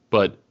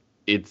 but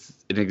it's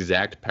an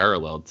exact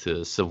parallel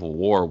to Civil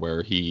War,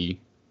 where he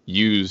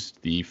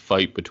used the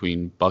fight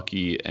between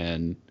Bucky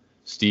and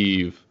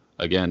Steve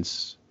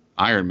against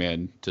Iron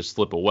Man to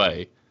slip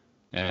away,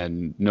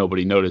 and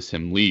nobody noticed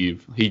him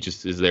leave. He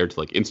just is there to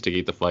like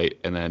instigate the fight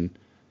and then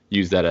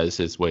use that as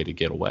his way to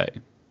get away.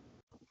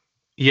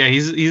 Yeah,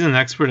 he's an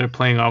expert at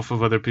playing off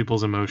of other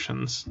people's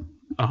emotions,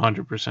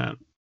 100%.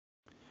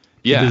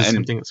 Yeah, and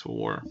same thing in Civil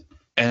War.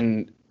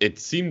 And it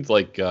seemed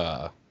like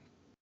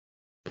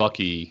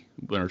Bucky,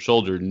 Winter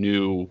Soldier,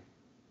 knew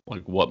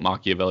like what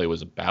Machiavelli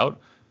was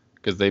about,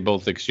 because they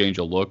both exchange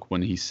a look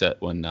when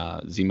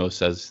Zemo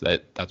says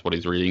that's what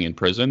he's reading in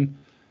prison.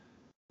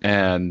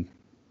 And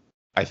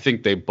I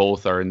think they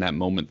both are in that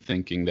moment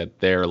thinking that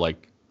they're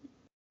like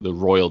the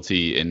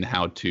royalty in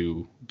how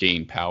to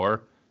gain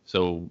power.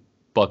 So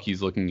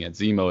Bucky's looking at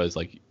Zemo as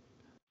like,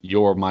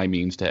 you're my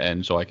means to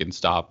end so I can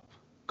stop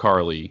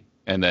Karli.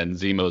 And then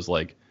Zemo's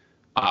like,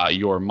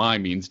 you're my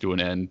means to an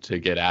end to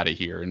get out of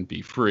here and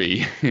be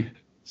free.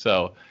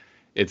 So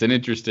it's an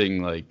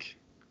interesting, like,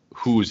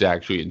 who's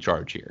actually in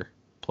charge here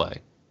play.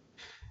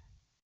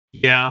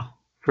 Yeah,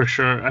 for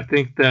sure. I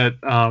think that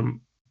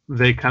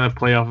they kind of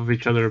play off of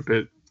each other a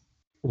bit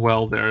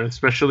well there,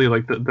 especially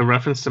like the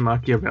reference to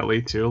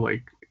Machiavelli too.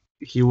 Like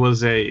he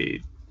was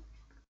like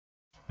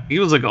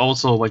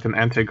also like an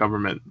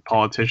anti-government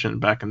politician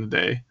back in the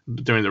day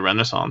during the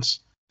Renaissance.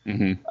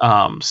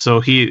 Mm-hmm.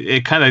 So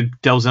it kind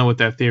of delves in with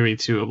that theory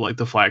too of like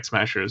the Flag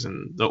Smashers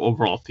and the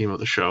overall theme of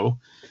the show.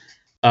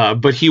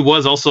 But he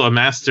was also a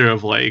master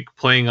of like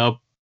playing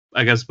up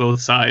I guess,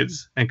 both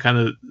sides and kind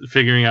of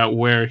figuring out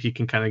where he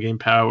can kind of gain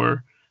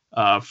power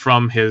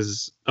from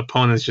his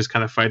opponents just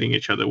kind of fighting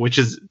each other, which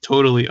is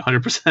totally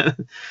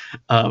 100%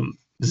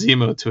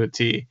 Zemo to a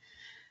T.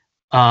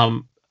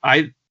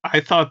 I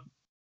thought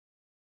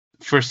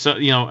for so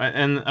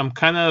and I'm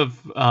kind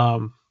of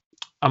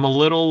I'm a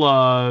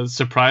little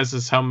surprised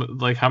as how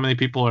many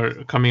people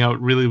are coming out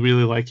really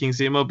really liking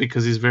Zemo,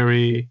 because he's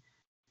very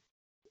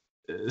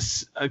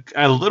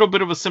a little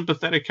bit of a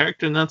sympathetic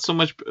character, not so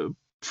much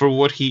for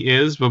what he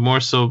is, but more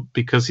so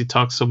because he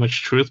talks so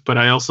much truth. But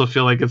I also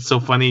feel like it's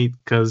so funny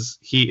because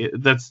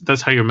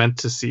that's how you're meant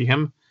to see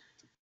him,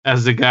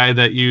 as the guy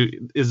that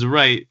is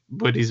right,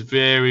 but he's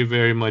very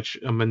very much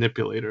a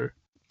manipulator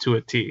to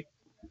a T.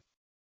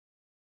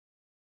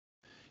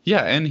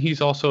 Yeah, and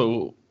he's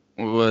also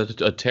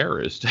a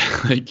terrorist.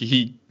 Like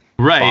he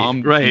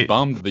Right.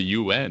 bombed the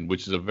UN,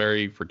 which is a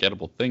very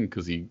forgettable thing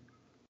because he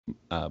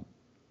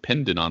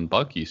pinned it on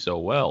Bucky so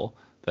well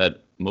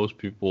that most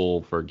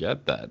people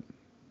forget that.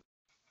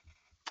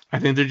 I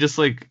think they're just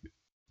like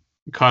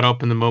caught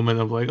up in the moment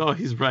of like, oh,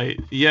 he's right.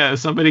 Yeah,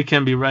 somebody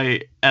can be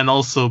right and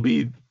also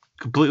be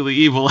completely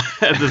evil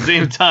at the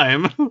same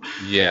time.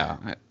 Yeah,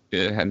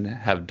 and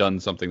have done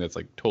something that's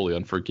like totally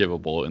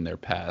unforgivable in their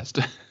past.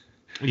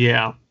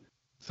 Yeah.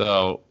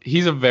 So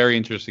he's a very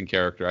interesting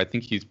character. I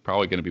think he's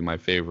probably going to be my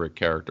favorite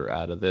character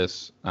out of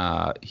this.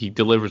 He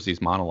delivers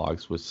these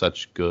monologues with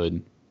such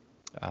good,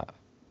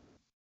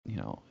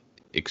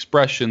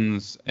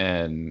 expressions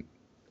and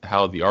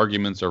how the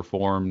arguments are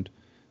formed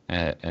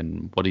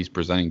and what he's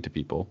presenting to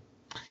people.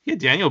 Yeah,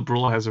 Daniel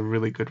Bruhl has a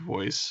really good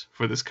voice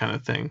for this kind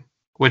of thing.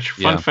 Which,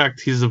 fun fact,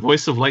 he's the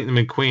voice of Lightning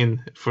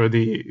McQueen for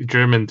the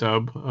German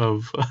dub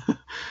of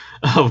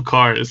of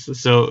Cars.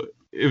 So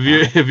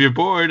if you're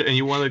bored and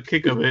you want a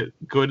kick of it,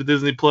 go to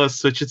Disney Plus,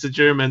 switch it to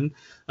German,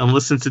 and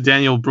listen to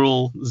Daniel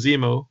Bruhl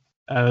Zemo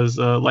as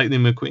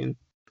Lightning McQueen.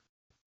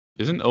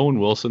 Isn't Owen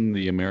Wilson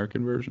the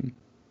American version?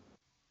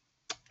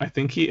 I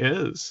think he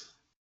is.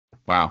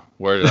 Wow,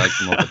 where did I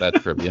come up with that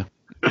trivia?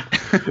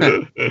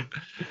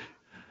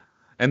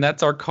 And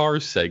that's our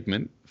Cars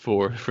segment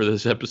for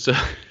this episode.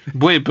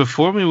 Wait,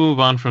 before we move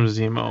on from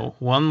Zemo,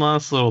 one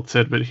last little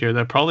tidbit here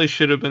that probably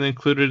should have been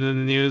included in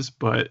the news,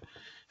 but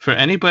for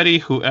anybody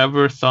who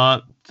ever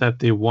thought that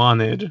they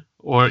wanted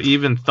or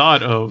even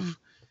thought of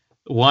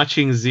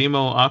watching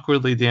Zemo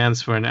awkwardly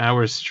dance for an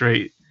hour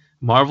straight,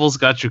 Marvel's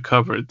got you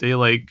covered. They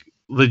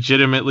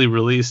legitimately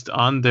released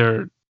on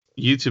their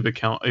YouTube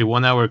account a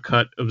 1 hour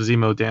cut of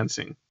Zemo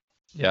dancing.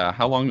 Yeah,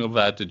 how long of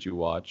that did you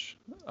watch?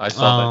 I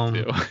saw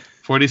that too.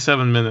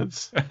 47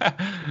 minutes.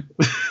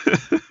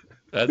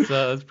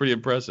 That's pretty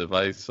impressive.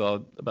 I saw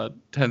about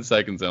 10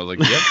 seconds and I was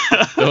like,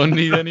 yep, don't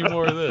need any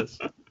more of this.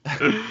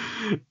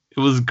 It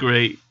was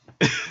great.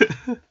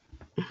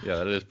 Yeah,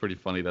 that is pretty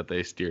funny that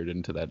they steered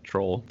into that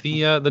troll.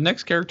 The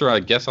next character, I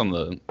guess, on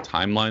the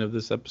timeline of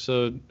this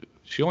episode,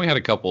 she only had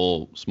a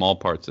couple small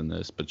parts in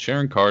this, but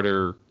Sharon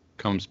Carter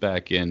comes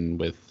back in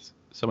with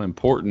some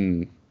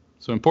important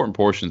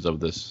portions of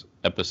this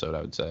episode,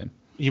 I would say.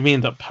 You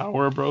mean the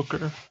power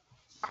broker?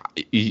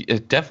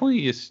 It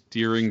definitely is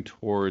steering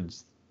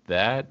towards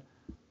that,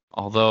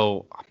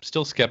 although I'm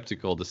still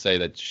skeptical to say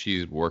that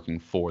she's working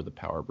for the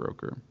power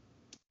broker.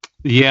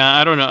 Yeah,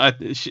 I don't know.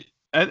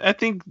 I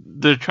think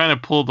they're trying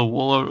to pull the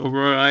wool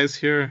over our eyes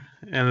here,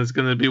 and it's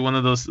going to be one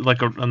of those,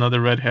 like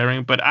another red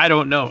herring, but I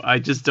don't know. I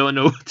just don't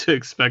know what to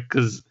expect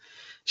because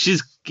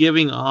she's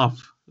giving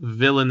off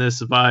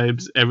villainous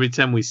vibes every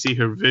time we see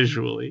her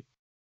visually.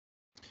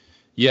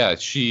 Yeah,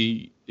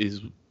 she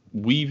is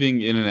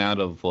weaving in and out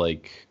of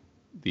like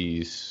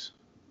these,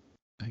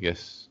 I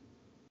guess,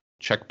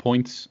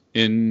 checkpoints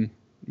in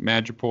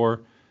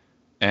Madripoor,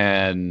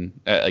 and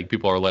like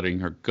people are letting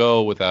her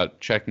go without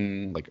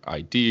checking like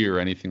ID or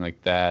anything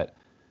like that.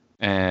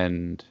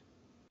 And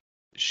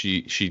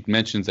she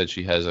mentions that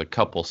she has a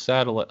couple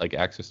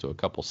access to a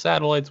couple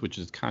satellites, which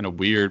is kind of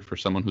weird for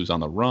someone who's on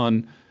the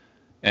run.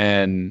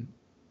 And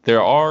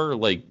there are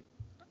like,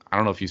 I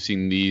don't know if you've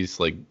seen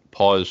these like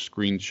paused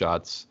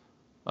screenshots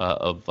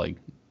of like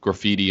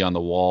graffiti on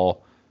the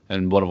wall,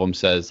 and one of them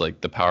says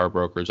like the power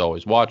broker is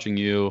always watching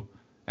you,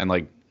 and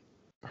like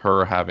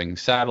her having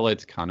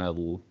satellites kind of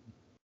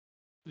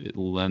it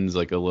lends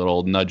like a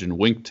little nudge and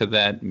wink to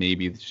that.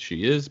 Maybe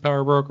she is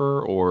power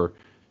broker, or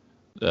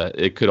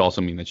it could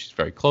also mean that she's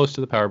very close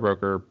to the power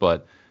broker.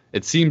 But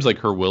it seems like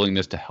her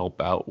willingness to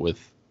help out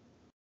with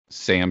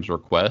Sam's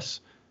requests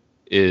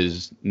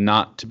is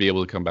not to be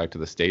able to come back to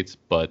the States,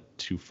 but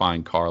to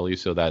find Carly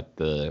so that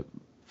the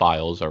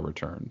files are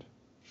returned.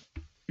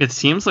 It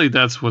seems like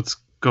that's what's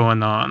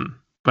going on,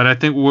 but I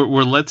think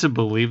we're led to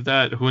believe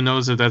that. Who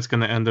knows if that's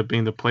going to end up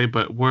being the play?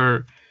 But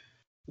we're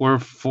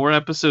 4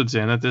 episodes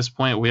in at this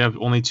point. We have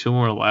only 2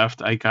 more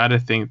left. I gotta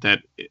think that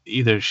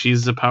either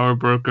she's the power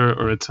broker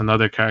or it's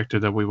another character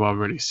that we've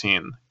already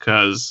seen,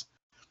 because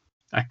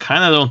I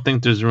kind of don't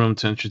think there's room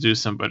to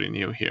introduce somebody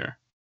new here.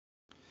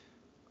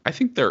 I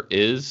think there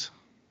is,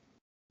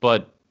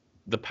 but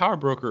the power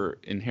broker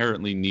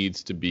inherently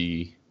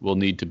will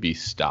need to be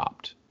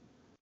stopped.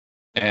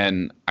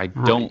 And I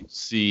don't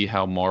see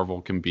how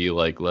Marvel can be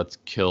like, let's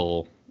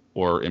kill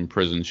or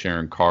imprison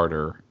Sharon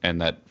Carter,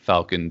 and that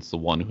Falcon's the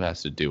one who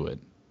has to do it.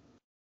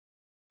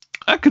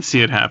 I could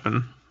see it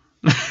happen.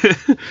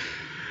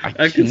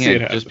 I can't, see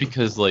it just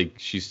because like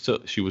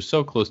she was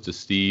so close to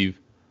Steve.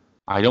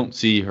 I don't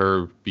see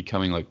her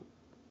becoming like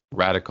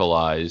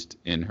radicalized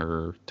in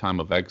her time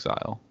of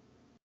exile.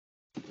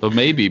 But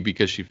maybe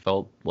because she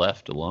felt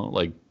left alone,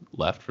 like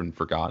left and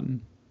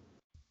forgotten.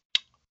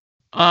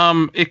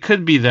 It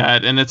could be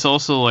that, and it's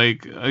also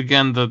like,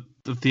 again, the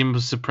theme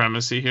of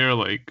supremacy here.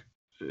 Like,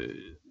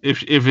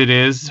 if it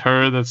is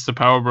her that's the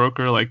power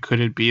broker, like, could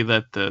it be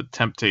that the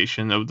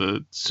temptation of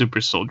the super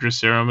soldier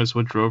serum is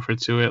what drove her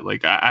to it?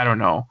 Like, I don't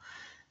know.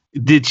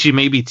 Did she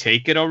maybe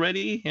take it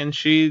already, and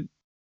she,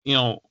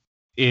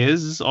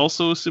 is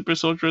also a super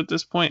soldier at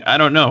this point? I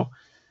don't know.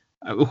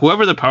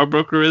 Whoever the power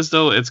broker is,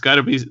 though, it's got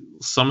to be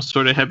some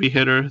sort of heavy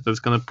hitter that's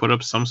going to put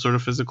up some sort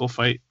of physical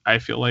fight, I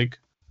feel like.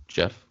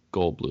 Jeff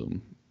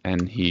Goldblum,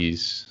 and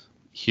he's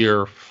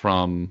here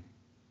from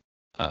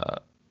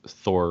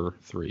Thor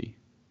 3.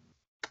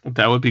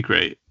 That would be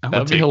great. That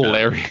would be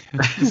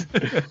hilarious.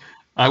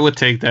 I would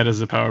take that as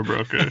a power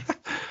broker.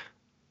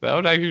 That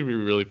would actually be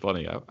really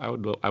funny. I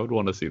would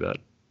want to see that.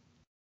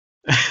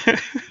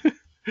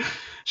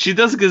 She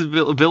does give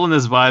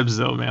villainous vibes,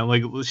 though, man.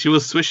 Like, she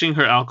was swishing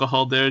her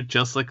alcohol there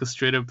just like a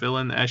straight-up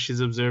villain as she's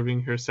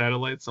observing her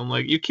satellites. I'm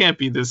like, you can't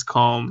be this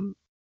calm.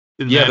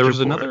 Yeah, there was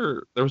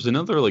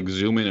another like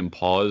zoom in and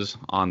pause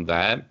on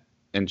that,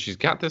 and she's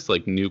got this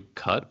like new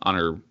cut on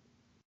her,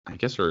 I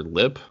guess her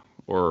lip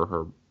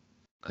or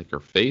her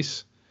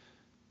face.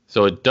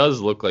 So it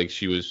does look like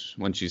she was,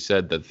 when she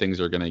said that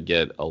things are going to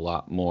get a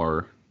lot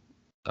more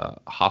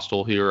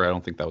hostile here. I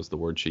don't think that was the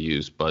word she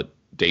used, but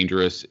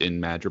dangerous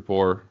in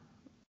Madripoor.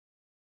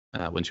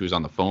 When she was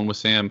on the phone with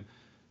Sam,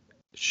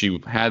 she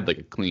had like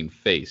a clean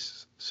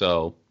face.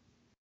 So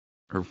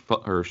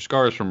her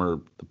scars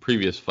from the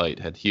previous fight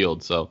had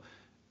healed. So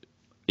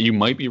you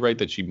might be right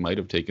that she might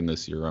have taken the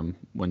serum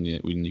when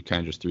you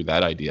kind of just threw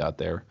that idea out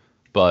there.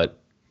 But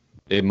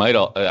it might.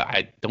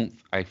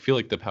 I feel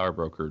like the power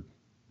broker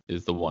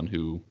is the one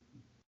who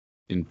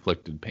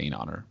inflicted pain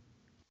on her.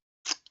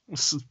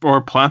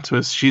 Or plot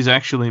twist, she's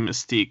actually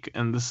Mystique,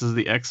 and this is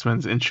the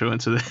X-Men's intro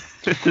into the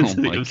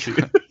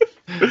MCU.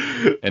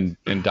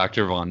 and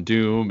Dr. Von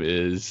Doom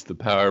is the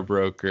power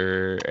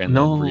broker, and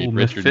no,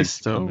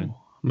 Mephisto.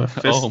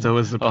 Mephisto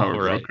is the power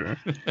broker.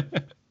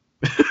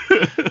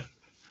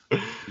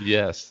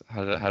 Yes.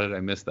 How did I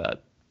miss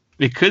that?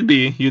 It could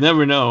be. You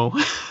never know.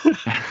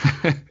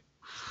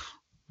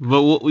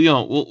 But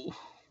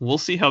we'll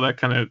see how that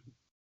kind of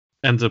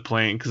ends up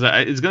playing, because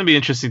it's going to be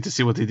interesting to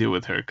see what they do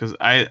with her. Because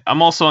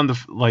I'm also on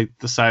the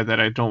side that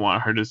I don't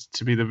want her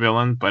to be the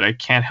villain, but I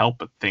can't help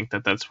but think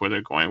that that's where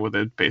they're going with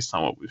it based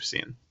on what we've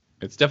seen.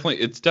 It's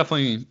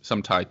definitely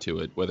some tie to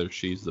it, whether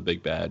she's the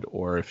big bad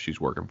or if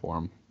she's working for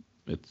him.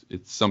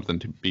 It's something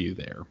to be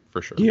there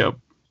for sure. Yep.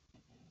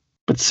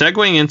 But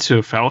segueing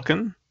into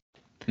Falcon,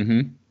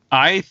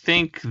 I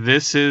think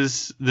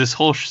this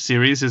whole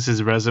series is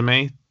his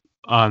resume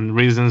on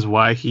reasons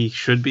why he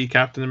should be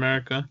Captain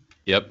America.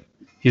 Yep.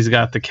 He's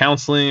got the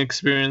counseling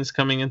experience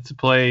coming into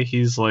play.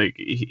 He's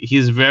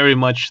very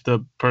much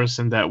the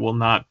person that will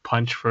not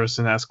punch first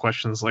and ask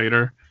questions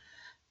later.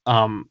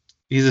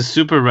 He's a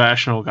super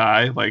rational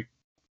guy. Like,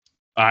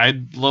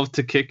 I'd love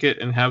to kick it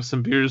and have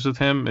some beers with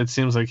him. It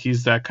seems like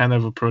he's that kind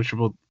of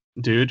approachable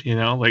dude,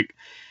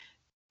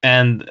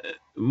 and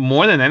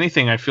more than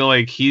anything, I feel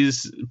like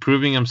he's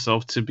proving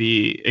himself to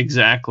be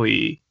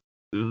exactly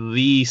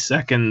the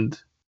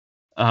second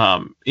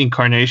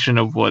incarnation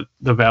of what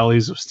the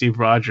Valleys of Steve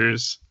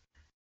Rogers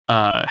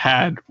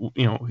had.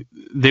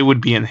 They would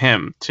be in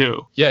him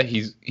too. Yeah,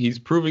 he's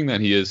proving that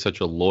he is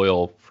such a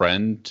loyal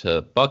friend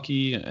to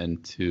Bucky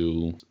and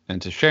to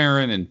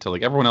Sharon and to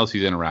like everyone else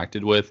he's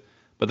interacted with,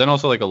 but then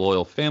also like a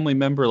loyal family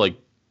member. Like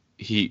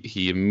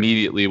he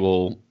immediately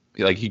will,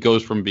 like, he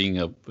goes from being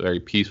a very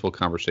peaceful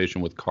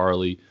conversation with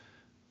Carly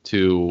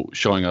to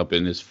showing up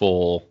in his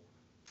full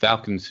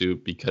Falcon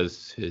suit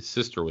because his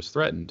sister was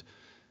threatened.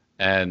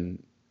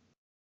 And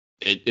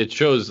it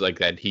shows like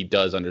that he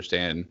does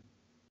understand,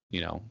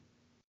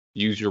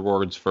 use your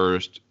words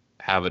first,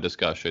 have a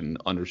discussion,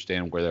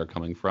 understand where they're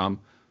coming from,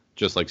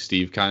 just like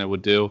Steve kind of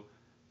would do,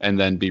 and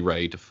then be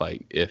ready to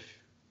fight if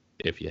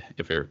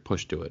you're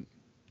pushed to it.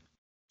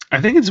 I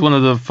think it's one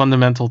of the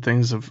fundamental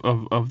things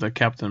of the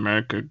Captain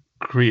America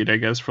creed, I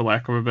guess, for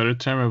lack of a better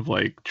term, of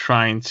like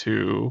trying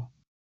to,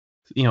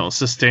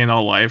 sustain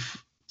all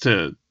life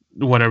to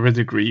whatever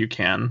degree you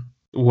can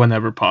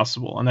whenever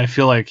possible. And I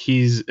feel like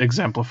he's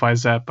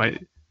exemplifies that by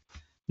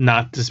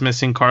not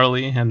dismissing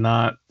Carly and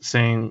not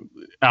saying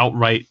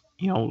outright,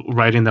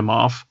 writing them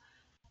off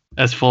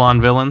as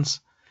full-on villains.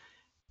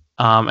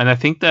 And I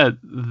think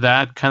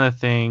that kind of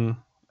thing,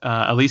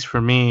 at least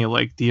for me,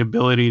 like the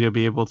ability to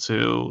be able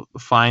to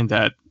find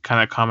that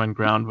kind of common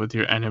ground with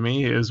your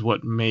enemy is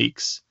what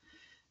makes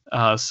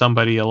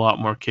somebody a lot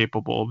more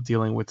capable of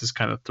dealing with this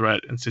kind of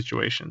threat and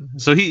situation.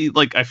 So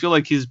I feel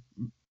like he's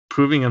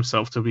proving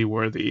himself to be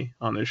worthy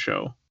on this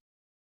show.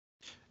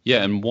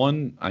 Yeah, and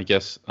one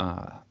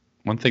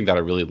thing that I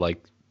really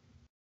liked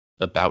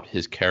about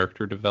his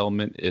character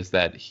development is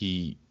that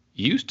he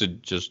used to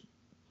just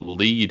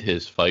lead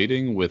his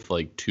fighting with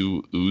like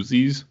 2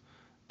 Uzis.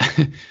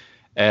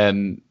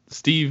 And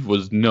Steve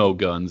was no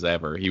guns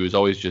ever. He was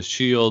always just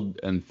shield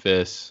and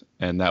fists,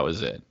 and that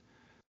was it.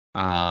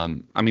 I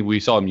mean, we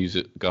saw him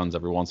use guns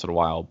every once in a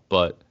while,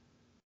 but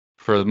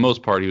for the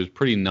most part, he was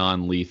pretty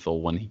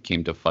non-lethal when he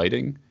came to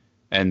fighting.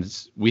 And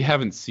we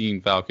haven't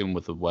seen Falcon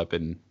with a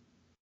weapon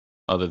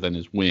other than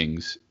his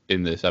wings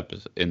in this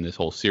episode, in this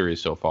whole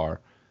series so far.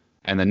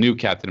 And the new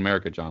Captain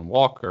America, John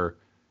Walker,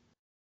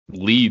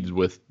 leads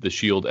with the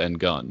shield and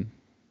gun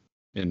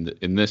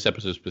in this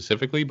episode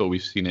specifically, but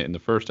we've seen it in the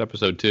first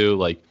episode too.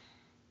 Like,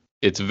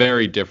 it's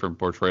very different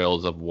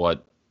portrayals of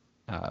what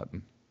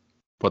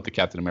the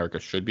Captain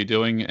America should be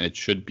doing, and it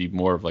should be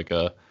more of like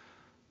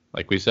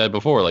we said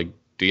before, like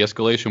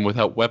de-escalation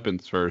without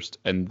weapons first,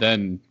 and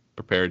then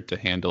prepared to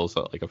handle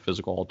like a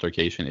physical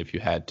altercation if you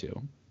had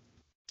to.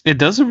 It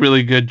does a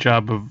really good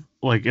job of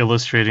like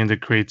illustrating the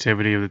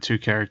creativity of the 2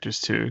 characters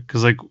too,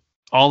 because like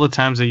all the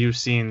times that you've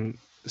seen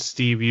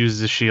Steve use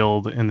the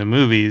shield in the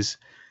movies,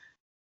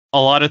 a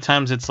lot of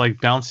times it's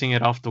like bouncing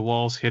it off the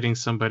walls, hitting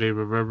somebody,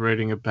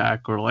 reverberating it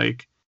back, or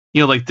like,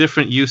 you know, like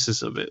different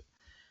uses of it.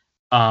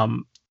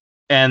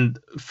 And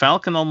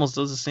Falcon almost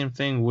does the same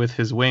thing with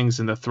his wings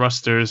and the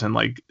thrusters, and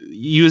like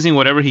using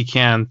whatever he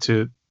can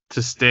to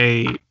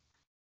stay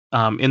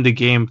in the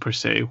game per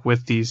se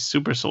with these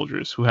super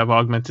soldiers who have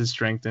augmented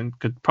strength and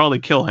could probably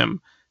kill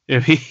him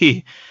if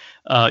he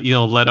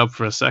let up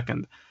for a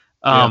second.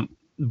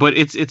 But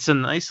it's a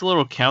nice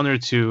little counter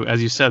to,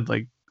 as you said,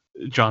 like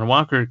John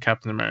Walker,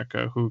 Captain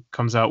America, who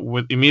comes out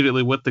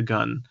immediately with the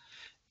gun.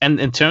 And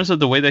in terms of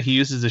the way that he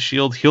uses the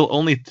shield, he'll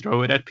only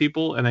throw it at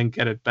people and then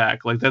get it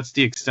back. Like, that's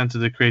the extent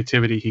of the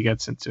creativity he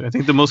gets into. I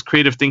think the most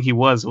creative thing he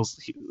was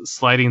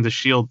sliding the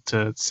shield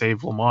to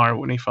save Lamar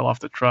when he fell off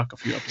the truck a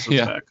few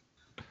episodes back.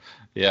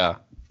 Yeah,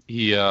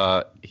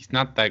 he's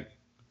not that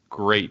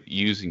great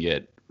using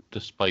it,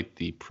 despite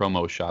the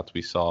promo shots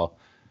we saw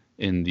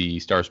in the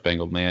Star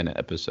Spangled Man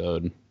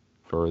episode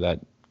for that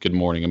Good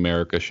Morning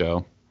America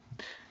show.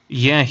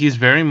 Yeah, he's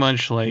very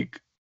much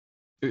like,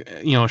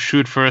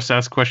 shoot first,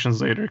 ask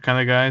questions later kind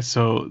of guy.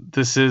 So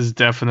this is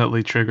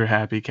definitely trigger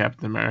happy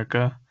Captain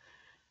America.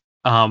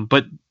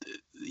 But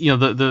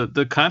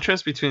the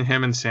contrast between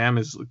him and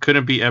Sam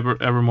couldn't be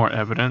ever more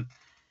evident.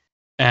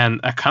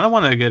 And I kind of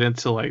want to get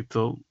into like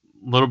the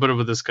little bit of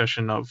a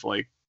discussion of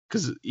like,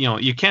 because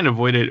you can't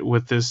avoid it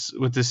with this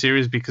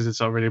series because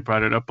it's already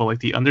brought it up, but like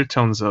the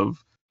undertones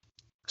of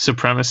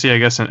supremacy, I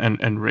guess,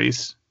 and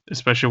race,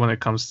 especially when it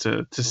comes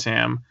to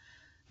Sam.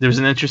 There's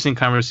an interesting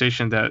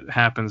conversation that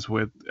happens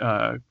with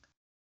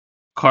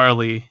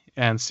Carly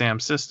and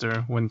Sam's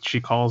sister when she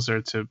calls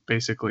her to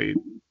basically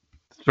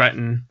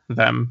threaten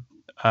them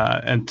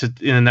and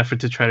in an effort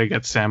to try to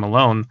get Sam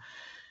alone.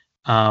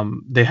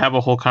 They have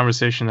a whole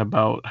conversation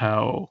about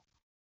how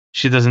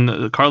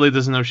Carly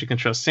doesn't know if she can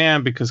trust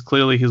Sam because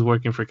clearly he's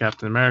working for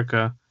Captain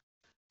America,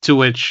 to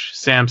which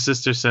Sam's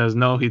sister says,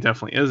 no, he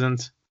definitely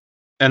isn't.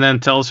 And then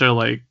tells her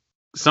like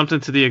something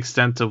to the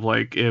extent of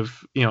like,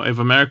 if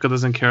America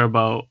doesn't care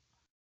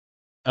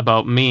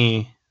about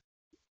me,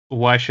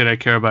 why should I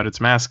care about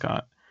its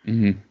mascot?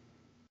 Mm-hmm.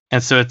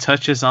 And so it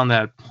touches on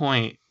that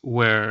point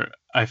where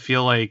I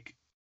feel like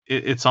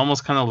it's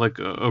almost kind of like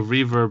a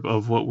reverb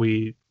of what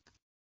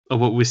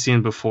we've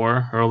seen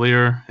before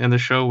earlier in the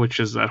show, which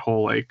is that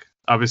whole like,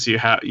 obviously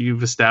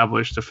you've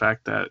established the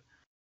fact that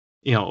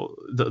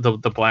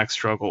the black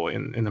struggle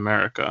in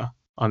America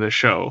on this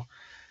show,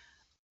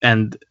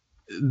 and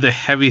the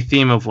heavy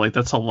theme of like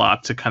that's a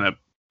lot to kind of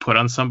put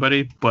on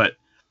somebody, but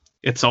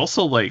it's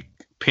also like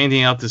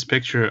painting out this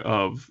picture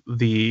of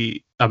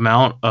the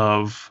amount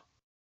of,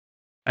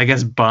 I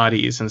guess,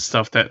 bodies and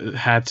stuff that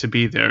had to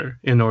be there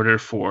in order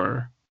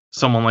for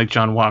someone like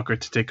John Walker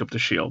to take up the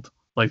shield.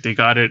 Like they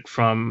got it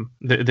from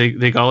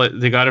they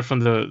got it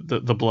from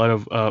the blood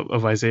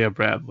of Isaiah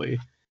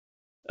Bradley.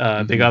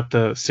 They got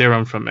the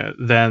serum from it.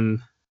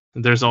 Then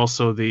there's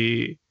also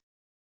the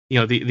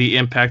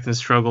impact and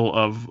struggle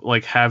of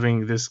like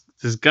having this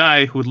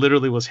guy who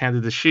literally was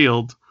handed the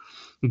shield,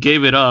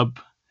 gave it up,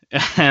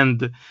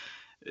 and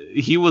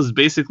he was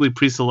basically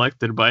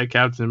pre-selected by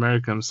Captain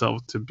America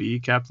himself to be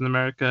Captain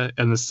America.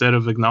 And instead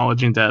of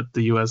acknowledging that,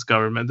 the U.S.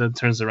 government then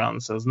turns around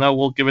and says, no,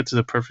 we'll give it to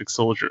the perfect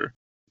soldier.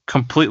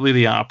 Completely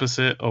the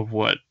opposite of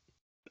what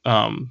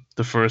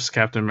the first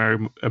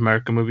Captain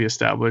America movie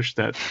established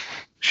that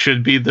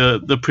should be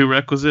the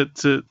prerequisite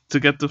to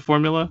get the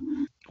formula.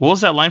 What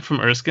was that line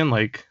from Erskine?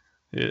 Like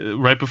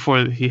right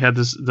before he had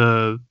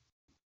the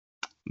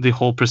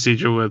whole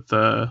procedure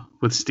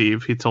with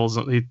Steve, he tells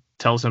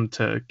him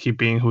to keep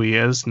being who he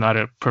is, not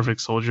a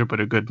perfect soldier, but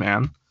a good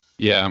man.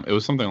 Yeah, it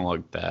was something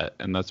like that,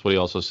 and that's what he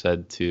also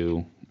said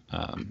to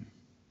what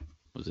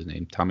was his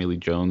name, Tommy Lee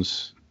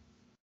Jones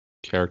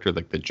character,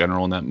 like the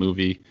general in that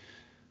movie,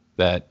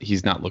 that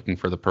he's not looking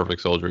for the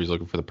perfect soldier, he's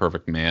looking for the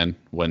perfect man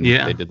when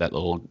they did that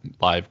little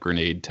live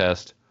grenade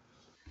test.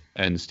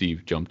 and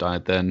Steve jumped on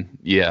it then.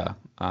 Yeah.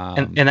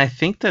 And I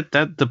think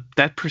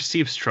that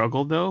perceived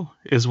struggle though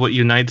is what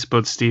unites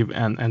both Steve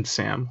and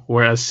Sam.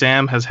 Whereas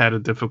Sam has had a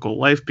difficult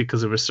life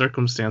because of his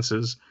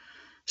circumstances,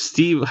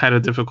 Steve had a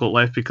difficult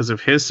life because of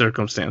his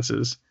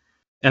circumstances.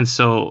 And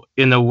so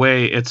in a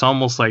way it's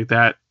almost like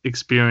that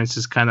experience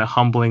is kind of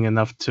humbling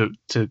enough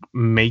to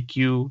make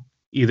you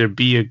either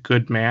be a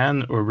good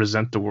man or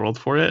resent the world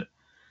for it.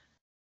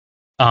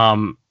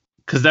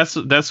 Because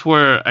that's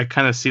where I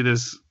kind of see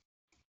this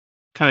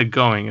kind of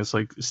going. It's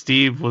like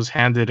Steve was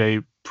handed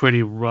a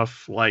pretty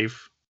rough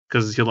life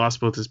because he lost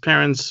both his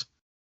parents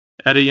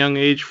at a young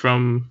age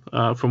from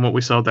what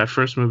we saw in that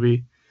first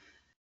movie,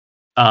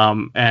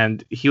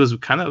 and he was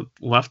kind of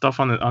left off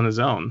on his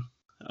own.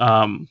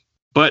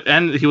 But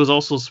he was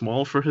also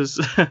small for his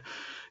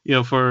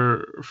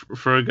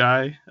for a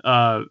guy.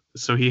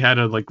 So he had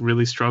to like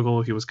really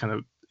struggle. He was kind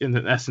of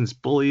in essence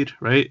bullied,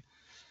 right?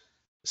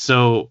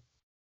 So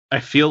I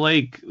feel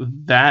like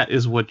that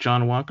is what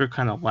John Walker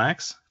kind of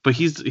lacks. But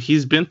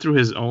he's been through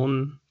his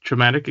own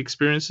traumatic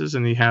experiences,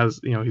 and he has,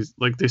 he's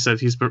like they said,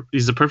 he's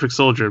a perfect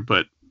soldier,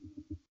 but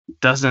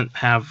doesn't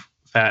have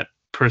that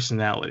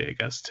personality, I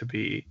guess, to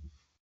be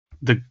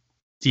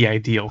the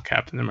ideal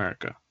Captain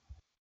America.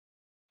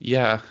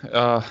 Yeah,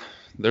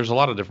 there's a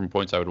lot of different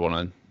points I would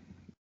want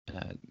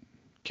to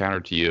counter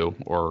to you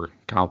or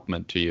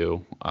compliment to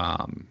you.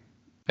 I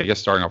guess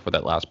starting off with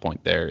that last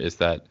point there is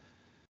that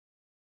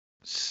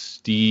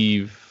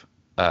Steve,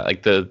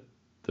 like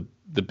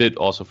the bit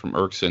also from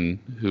Erskine,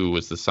 who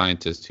was the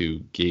scientist who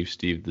gave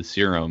Steve the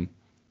serum,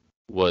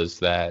 was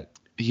that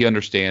he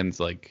understands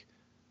like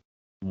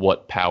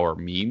what power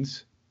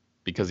means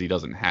because he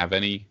doesn't have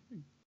any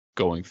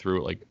going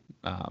through like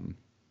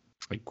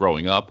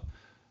growing up.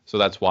 So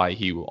that's why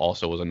he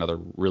also was another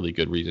really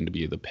good reason to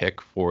be the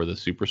pick for the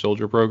super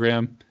soldier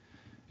program.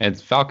 And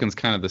Falcon's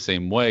kind of the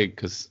same way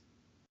because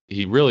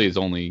he really is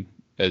only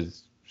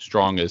as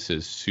strong as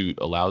his suit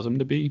allows him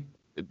to be.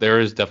 There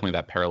is definitely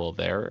that parallel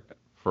there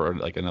for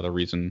like another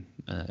reason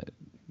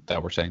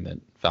that we're saying that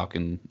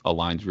Falcon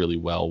aligns really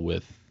well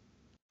with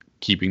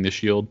keeping the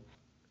shield.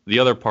 The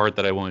other part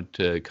that I wanted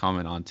to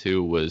comment on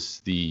too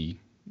was the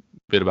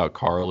bit about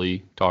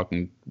Carly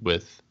talking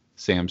with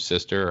Sam's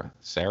sister.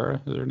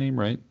 Sarah is her name,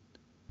 right?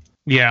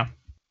 Yeah.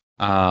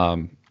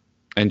 And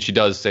she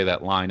does say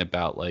that line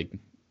about like,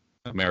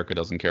 America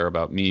doesn't care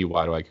about me.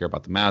 Why do I care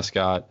about the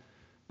mascot?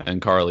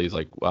 And Carly's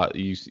like, well,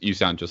 you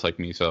sound just like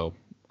me, so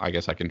I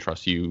guess I can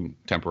trust you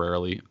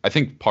temporarily. I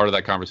think part of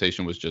that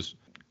conversation was just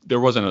there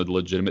wasn't a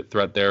legitimate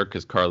threat there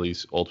because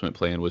Carly's ultimate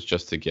plan was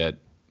just to get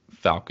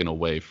Falcon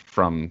away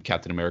from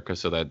Captain America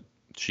so that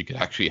she could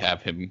actually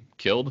have him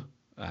killed,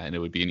 and it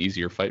would be an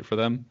easier fight for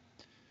them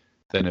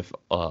than if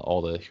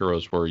all the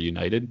heroes were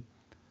united.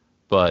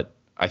 But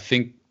I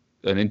think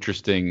an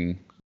interesting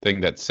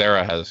thing that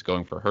Sarah has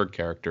going for her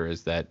character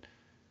is that,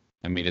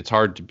 I mean, it's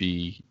hard to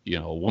be,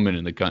 a woman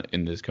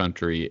in this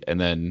country and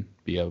then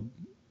be a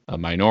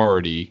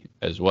minority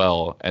as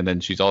well, and then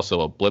she's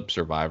also a blip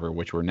survivor,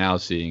 which we're now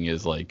seeing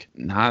is like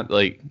not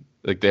like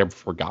they're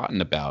forgotten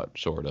about,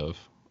 sort of,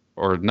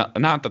 or not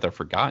that they're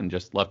forgotten,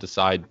 just left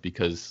aside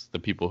because the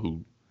people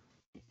who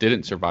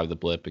didn't survive the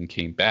blip and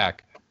came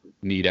back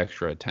need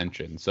extra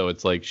attention. So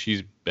it's like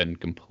she's been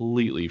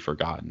completely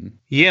forgotten.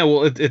 Yeah,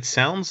 well, it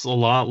sounds a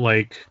lot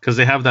like, because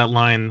they have that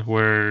line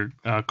where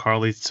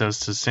Carly says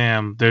to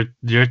Sam,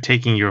 "They're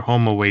taking your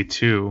home away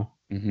too.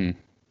 Mm-hmm.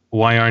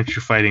 Why aren't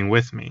you fighting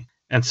with me?"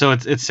 And so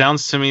it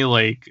sounds to me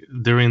like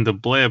during the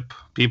blip,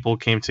 people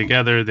came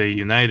together, they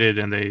united,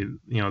 and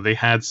they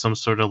had some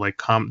sort of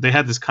like they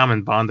had this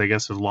common bond, I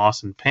guess, of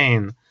loss and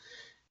pain.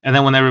 And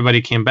then when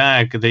everybody came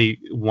back, they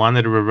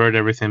wanted to revert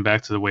everything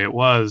back to the way it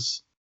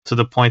was, to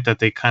the point that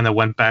they kind of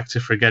went back to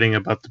forgetting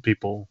about the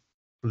people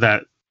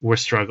that were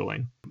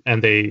struggling,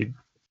 and they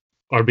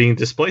are being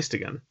displaced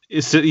again.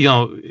 It's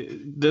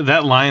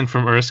that line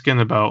from Erskine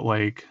about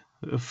like,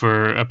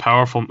 for a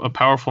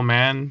powerful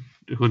man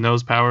who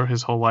knows power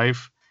his whole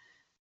life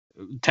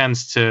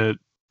tends to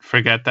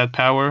forget that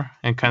power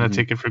and kind of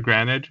take it for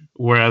granted,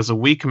 whereas a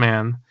weak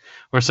man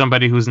or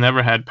somebody who's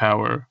never had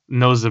power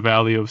knows the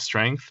value of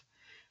strength.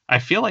 I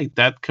feel like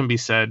that can be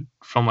said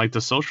from like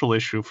the social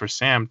issue for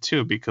Sam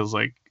too, because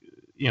like,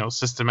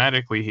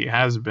 systematically he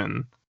has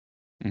been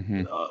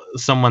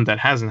someone that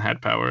hasn't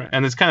had power,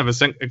 and it's kind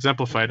of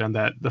exemplified on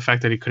that, the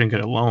fact that he couldn't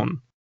get a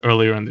loan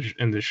earlier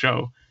in the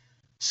show.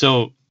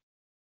 So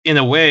in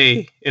a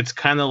way, it's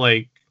kind of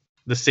like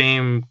the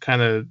same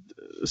kind of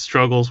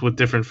struggles with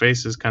different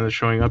faces kind of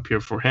showing up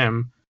here for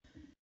him,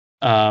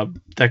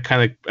 that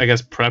kind of, I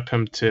guess, prep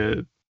him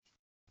to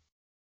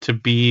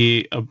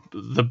be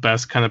the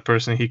best kind of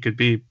person he could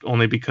be,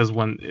 only because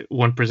when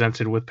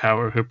presented with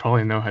power, he'll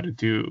probably know how to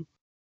do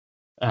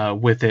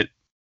with it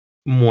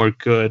more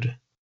good,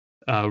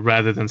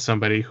 rather than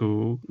somebody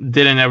who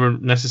didn't ever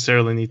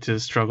necessarily need to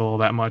struggle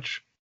that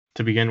much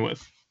to begin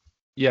with.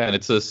 Yeah, and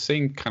it's the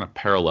same kind of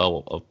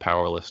parallel of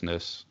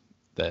powerlessness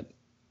that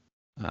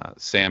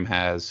Sam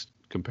has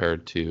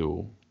compared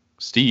to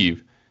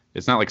Steve.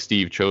 It's not like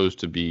Steve chose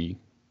to be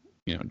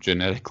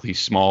genetically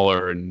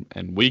smaller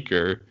and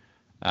weaker.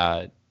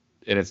 And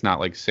it's not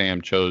like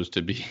Sam chose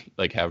to be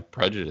like have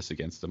prejudice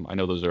against them. I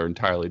know those are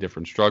entirely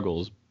different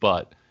struggles,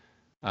 but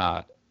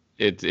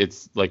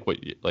it's like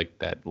like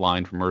that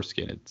line from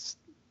Erskine. It's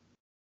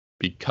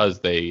because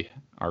they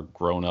are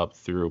grown up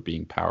through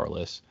being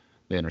powerless,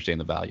 they understand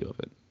the value of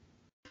it.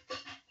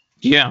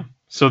 Yeah,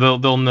 so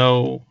they'll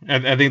know.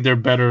 I think they're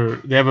better.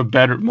 They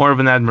have more of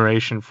an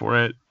admiration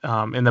for it,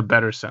 in a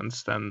better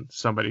sense than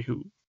somebody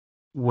who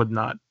would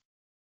not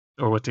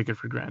or would take it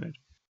for granted.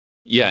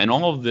 Yeah, and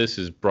all of this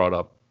is brought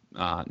up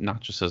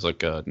not just as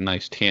like a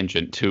nice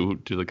tangent to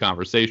the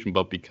conversation,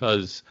 but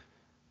because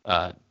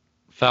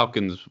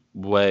Falcon's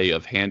way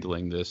of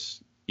handling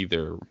this,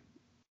 either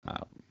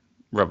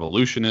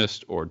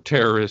revolutionist or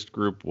terrorist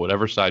group,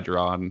 whatever side you're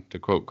on, to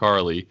quote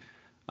Carly,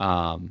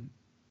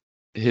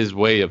 his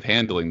way of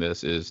handling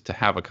this is to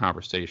have a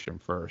conversation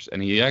first.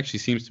 And he actually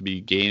seems to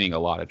be gaining a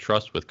lot of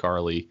trust with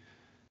Carly.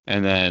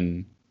 And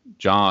then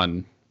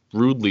John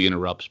rudely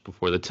interrupts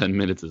before the 10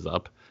 minutes is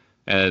up.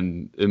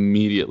 And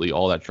immediately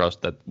all that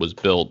trust that was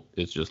built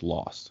is just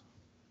lost.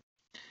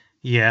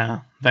 Yeah,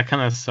 that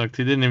kind of sucked.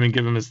 He didn't even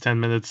give him his 10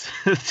 minutes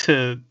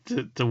to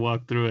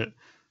walk through it.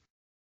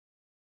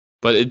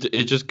 But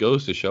it just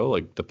goes to show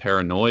like the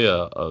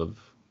paranoia of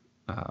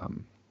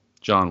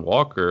John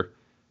Walker,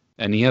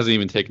 and he hasn't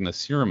even taken the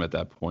serum at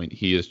that point.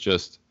 He is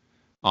just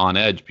on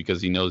edge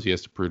because he knows he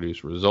has to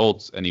produce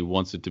results, and he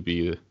wants it to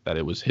be that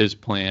it was his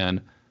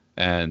plan,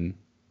 and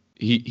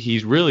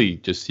he's really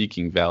just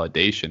seeking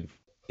validation.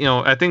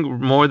 I think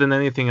more than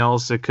anything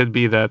else, it could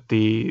be that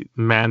the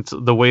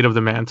weight of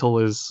the mantle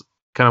is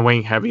kind of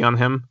weighing heavy on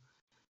him.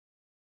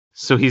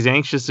 So he's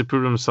anxious to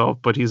prove himself,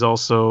 but he's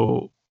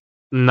also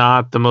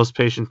not the most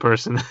patient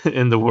person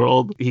in the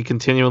world. He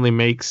continually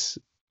makes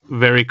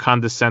very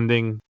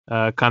condescending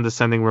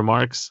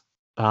remarks,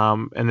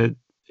 and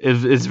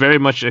it's very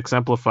much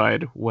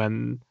exemplified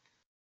when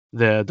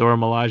the Dora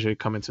Milaje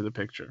come into the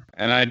picture.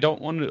 And I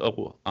don't want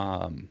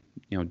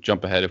to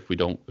jump ahead if we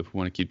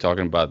want to keep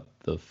talking about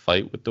the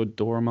fight with the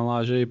Dora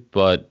Milaje,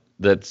 but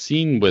that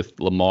scene with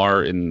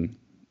Lamar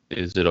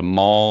is it a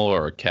mall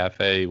or a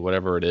cafe,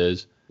 whatever it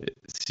is, it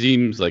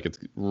seems like it's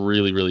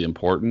really, really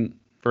important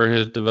for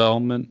his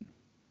development.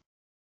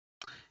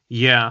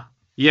 Yeah,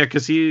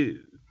 because he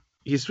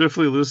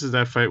swiftly loses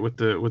that fight with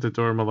the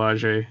Dora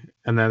Milaje,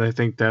 and then I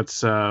think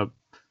that's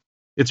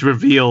it's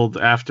revealed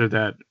after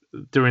that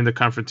during the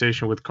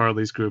confrontation with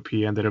Carly's group,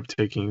 he ended up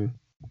taking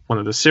one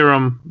of the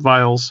serum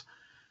vials,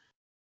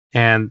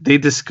 and they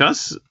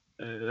discuss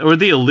or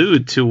they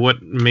allude to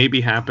what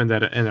maybe happened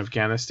in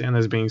Afghanistan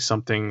as being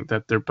something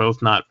that they're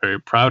both not very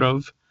proud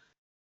of.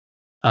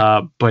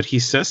 But he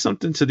says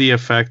something to the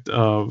effect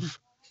of,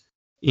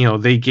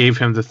 they gave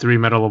him the 3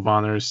 Medal of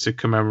Honors to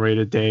commemorate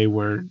a day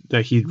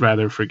that he'd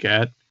rather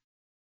forget.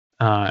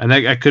 And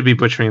I could be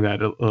butchering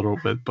that a little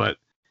bit, but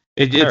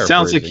it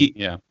sounds like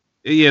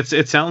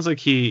it sounds like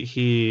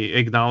he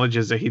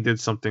acknowledges that he did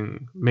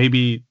something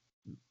maybe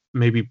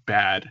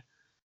bad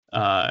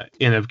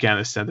in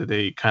Afghanistan that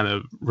they kind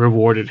of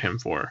rewarded him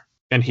for,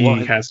 and he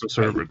has some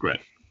sort of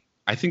regret.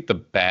 I think the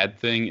bad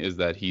thing is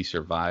that he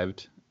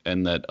survived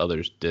and that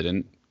others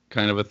didn't,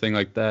 kind of a thing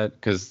like that,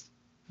 because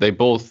they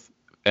both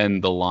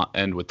end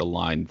with the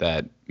line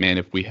that, man,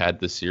 if we had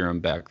the serum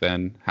back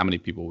then, how many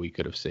people we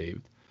could have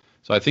saved.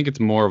 So I think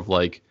it's more of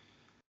like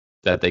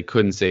that they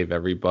couldn't save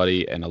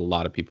everybody and a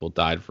lot of people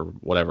died for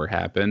whatever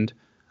happened.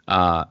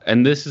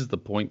 And this is the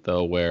point,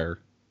 though, where,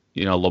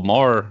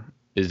 Lamar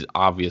is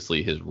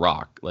obviously his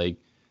rock, like,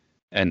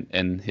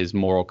 and his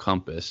moral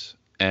compass.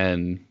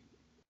 And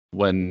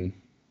when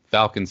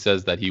Falcon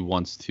says that he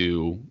wants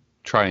to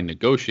try and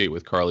negotiate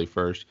with Carly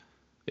first,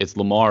 it's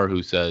Lamar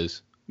who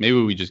says,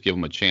 maybe we just give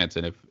him a chance,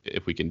 and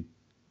if we can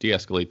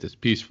de-escalate this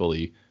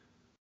peacefully,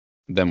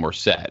 then we're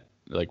set.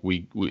 Like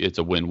we it's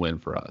a win-win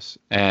for us.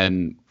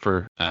 And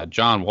for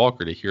John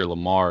Walker to hear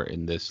Lamar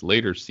in this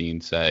later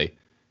scene say,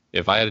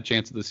 if I had a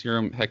chance at the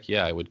serum, heck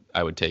yeah,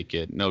 I would take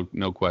it.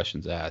 No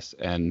questions asked.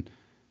 And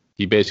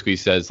he basically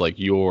says, like,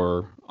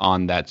 you're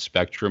on that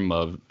spectrum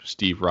of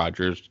Steve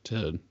Rogers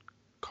to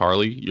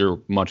Carly.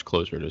 You're much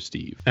closer to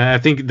Steve. And I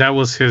think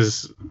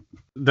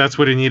that's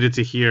what he needed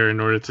to hear in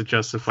order to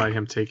justify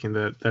him taking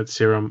that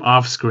serum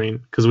off screen,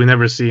 because we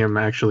never see him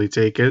actually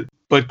take it.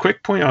 But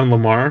quick point on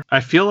Lamar, I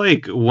feel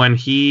like when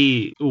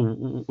he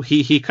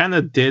kind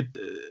of did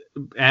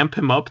amp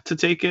him up to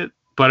take it,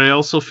 but I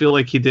also feel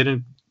like he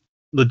didn't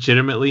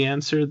legitimately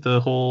answer the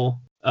whole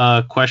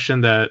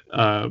question that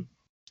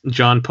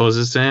John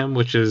poses to him,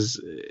 which is,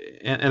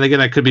 and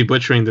again, I could be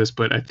butchering this,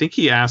 but I think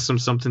he asked him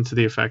something to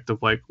the effect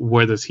of, like,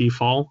 where does he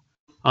fall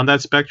on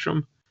that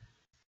spectrum?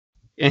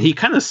 And he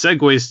kind of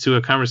segues to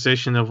a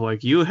conversation of,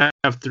 like, you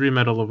have 3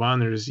 Medal of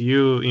Honors,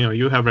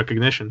 you have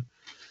recognition.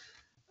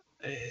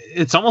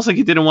 It's almost like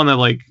he didn't want to,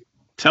 like,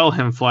 tell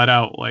him flat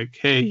out, like,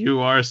 hey, you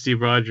are Steve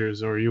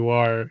Rogers, or you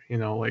are,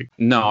 like.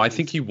 No, I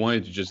think he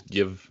wanted to just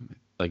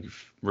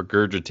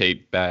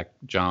regurgitate back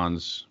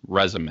John's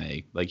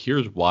resume. Like,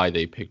 here's why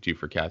they picked you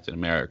for Captain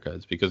America.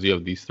 It's because you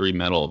have these 3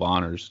 Medal of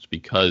Honors. It's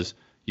because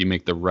you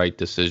make the right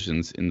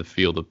decisions in the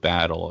field of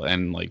battle.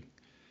 And like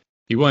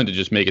he wanted to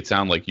just make it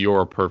sound like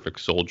you're a perfect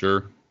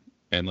soldier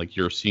and like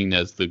you're seen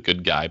as the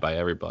good guy by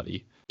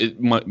everybody. It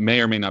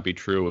may or may not be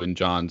true in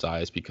Jon's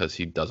eyes because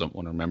he doesn't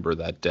want to remember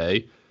that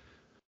day,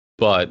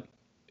 but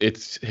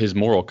it's his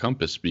moral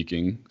compass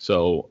speaking.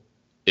 So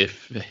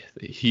if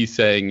he's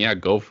saying, yeah,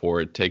 go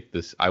for it, take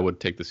this, I would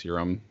take the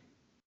serum,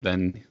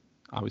 then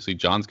obviously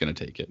Jon's going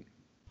to take it.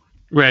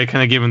 Right,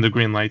 kind of give him the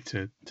green light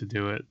to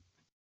do it.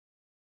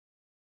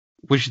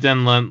 Which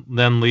then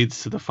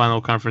leads to the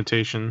final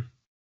confrontation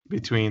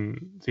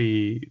between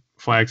the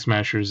Flag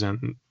Smashers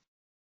and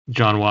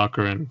John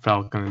Walker and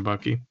Falcon and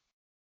Bucky.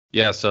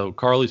 Yeah, so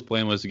Karli's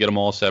plan was to get them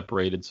all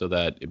separated so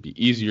that it'd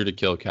be easier to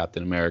kill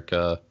Captain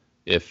America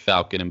if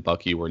Falcon and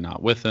Bucky were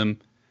not with him.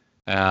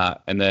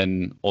 And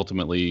then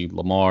ultimately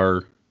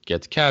Lamar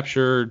gets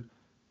captured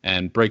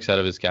and breaks out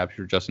of his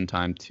capture just in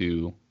time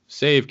to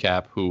save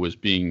Cap, who was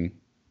being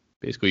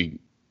basically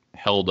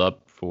held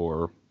up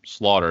for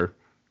slaughter.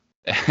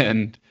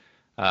 And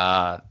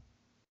so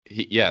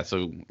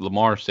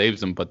Lamar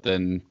saves him, but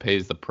then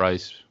pays the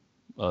price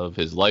of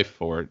his life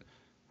for it,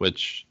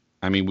 which,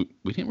 I mean,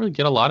 we didn't really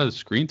get a lot of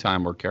screen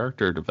time or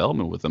character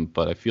development with him,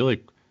 but I feel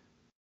like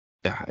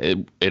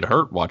it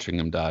hurt watching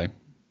him die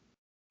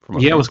from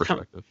a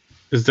perspective.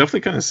 It's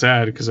definitely kind of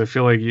sad because I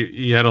feel like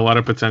he had a lot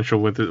of potential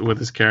with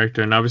his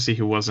character, and obviously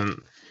he wasn't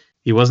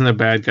a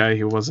bad guy.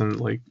 He was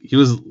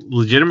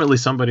legitimately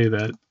somebody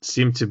that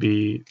seemed to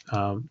be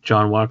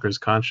John Walker's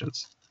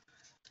conscience.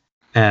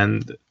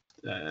 And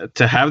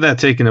to have that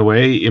taken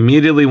away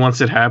immediately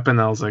once it happened,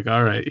 I was like,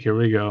 all right, here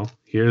we go.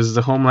 Here's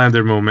the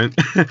Homelander moment.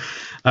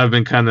 I've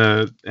been kind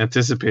of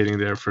anticipating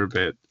there for a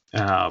bit.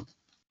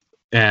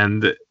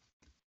 And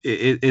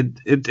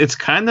it's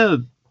kind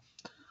of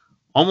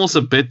almost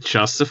a bit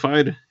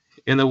justified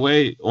in a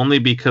way, only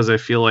because I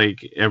feel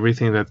like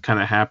everything that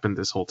kind of happened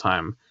this whole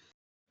time,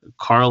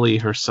 Karli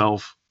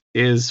herself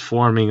is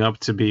forming up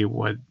to be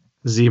what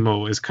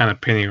Zemo is kind of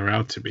pinning her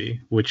out to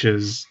be, which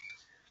is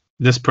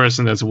this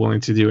person that's willing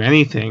to do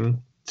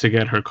anything to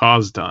get her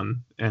cause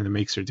done, and it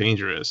makes her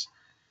dangerous.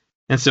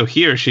 And so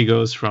here she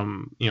goes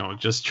from,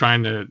 just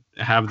trying to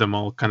have them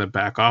all kind of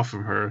back off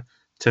of her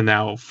to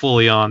now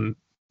fully on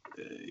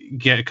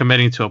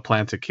committing to a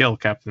plan to kill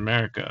Captain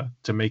America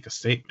to make a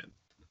statement.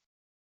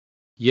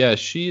 Yeah,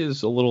 she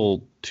is a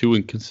little too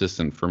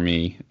inconsistent for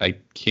me. I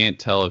can't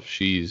tell if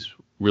she's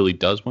really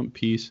does want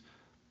peace,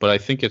 but I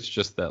think it's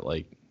just that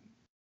like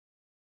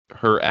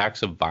her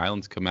acts of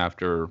violence come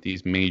after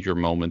these major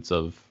moments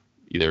of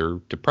either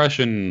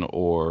depression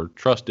or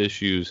trust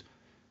issues.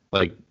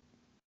 Like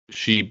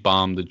she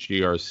bombed the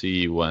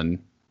GRC when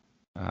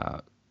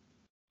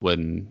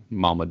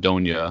Mama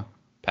Donya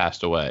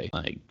passed away.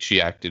 Like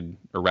she acted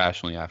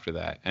irrationally after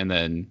that. And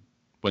then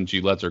when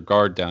she lets her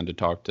guard down to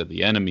talk to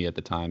the enemy at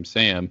the time,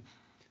 Sam,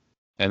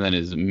 and then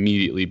is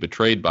immediately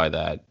betrayed by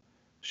that,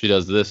 she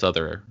does this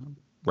other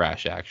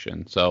rash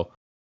action. So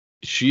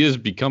she is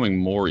becoming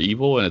more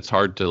evil, and it's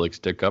hard to like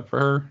stick up for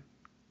her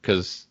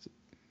because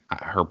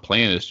her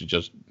plan is to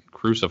just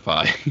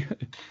crucify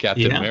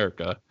Captain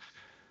America.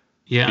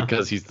 Yeah,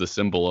 because he's the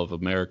symbol of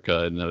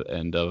America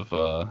and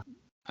of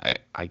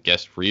I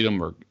guess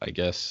freedom, or I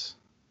guess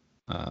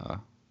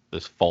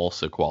this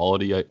false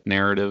equality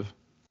narrative.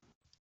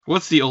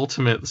 What's the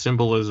ultimate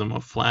symbolism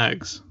of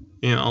flags?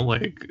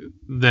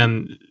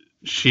 Then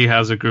she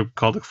has a group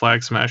called the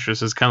Flag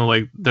Smashers. It's kind of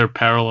like they're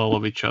parallel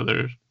of each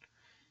other,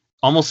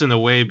 almost in a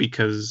way,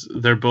 because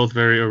they're both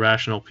very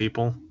irrational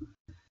people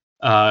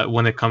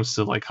when it comes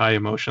to like high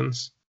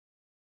emotions.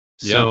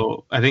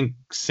 So I think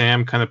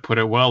Sam kind of put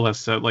it well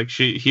as that like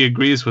he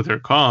agrees with her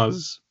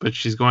cause, but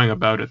she's going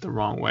about it the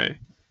wrong way.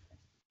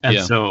 And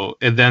so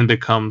it then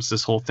becomes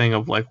this whole thing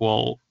of like,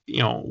 well,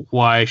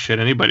 why should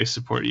anybody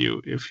support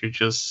you if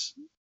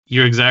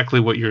you're exactly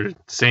what you're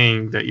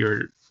saying that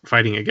you're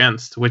fighting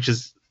against, which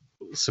is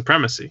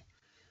supremacy.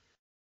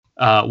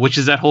 Which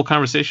is that whole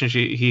conversation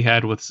he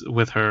had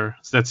with her,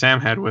 that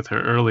Sam had with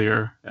her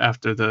earlier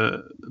after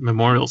the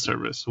memorial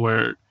service,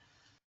 where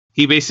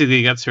he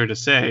basically gets her to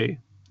say,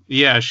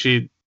 yeah,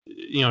 she'll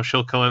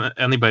kill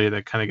anybody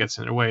that kind of gets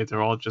in her way.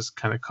 They're all just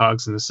kind of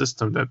cogs in the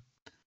system that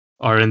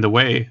are in the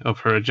way of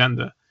her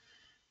agenda.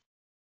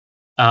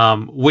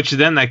 Which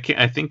then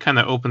I think kind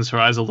of opens her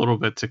eyes a little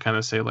bit to kind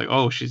of say like,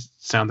 oh, she's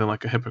sounding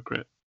like a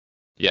hypocrite.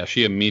 Yeah,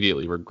 she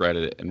immediately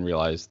regretted it and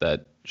realized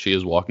that she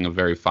is walking a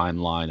very fine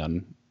line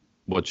on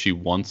what she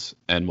wants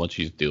and what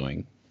she's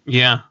doing.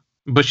 Yeah,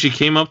 but she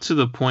came up to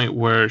the point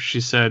where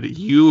she said,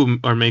 you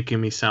are making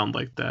me sound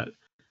like that.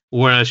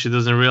 Whereas she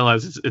doesn't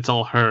realize it's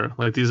all her.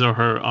 Like, these are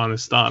her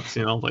honest thoughts,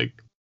 like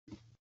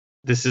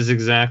this is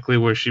exactly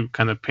where she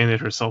kind of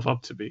painted herself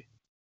up to be.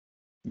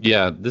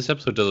 Yeah, this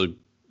episode does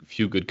a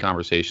few good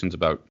conversations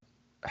about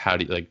how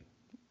to like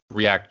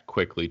react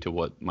quickly to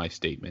what my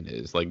statement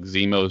is. Like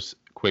Zemos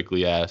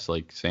quickly asks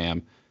like,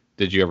 Sam,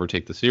 did you ever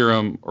take the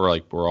serum, or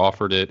like were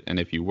offered it?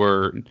 And if you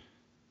were,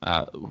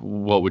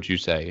 what would you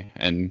say?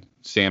 And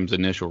Sam's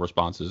initial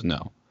response is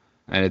no.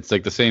 And it's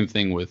like the same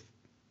thing with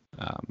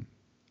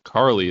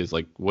Carly is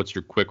like, what's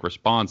your quick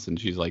response? And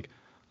she's like,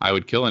 I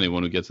would kill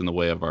anyone who gets in the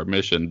way of our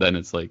mission. Then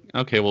it's like,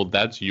 okay, well,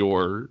 that's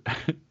your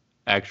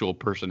actual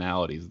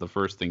personality is the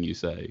first thing you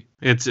say.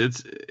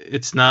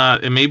 It's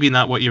not, it may be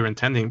not what you're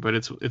intending, but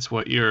it's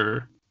what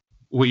you're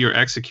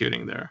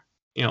executing there.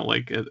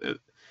 Like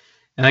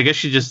and I guess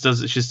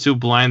she's too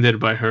blinded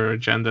by her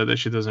agenda that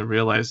she doesn't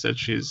realize that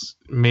she's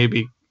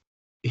maybe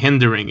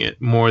hindering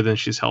it more than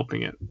she's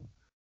helping it.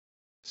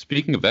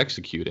 Speaking of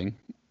executing,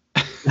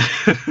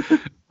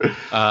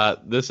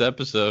 this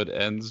episode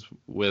ends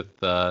with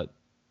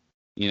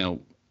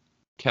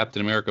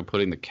Captain America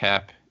putting the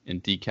cap in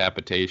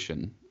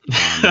decapitation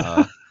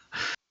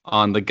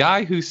on the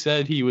guy who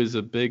said he was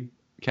a big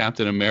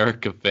Captain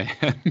America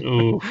fan.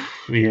 Ooh,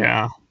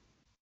 yeah.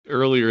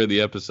 Earlier in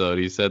the episode,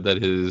 he said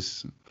that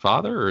his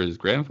father or his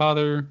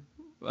grandfather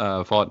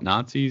fought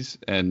Nazis,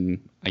 and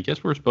I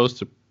guess we're supposed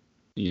to,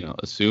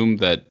 assume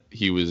that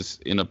he was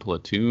in a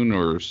platoon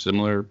or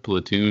similar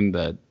platoon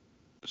that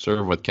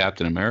served with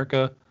Captain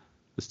America,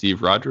 the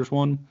Steve Rogers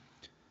one.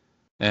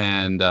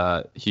 And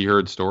he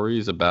heard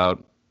stories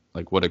about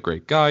like what a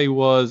great guy he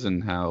was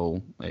and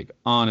how like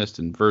honest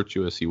and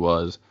virtuous he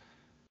was,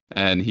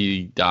 and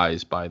he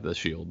dies by the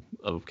shield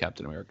of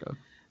Captain America.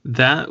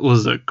 That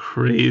was a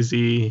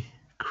crazy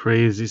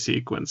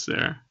sequence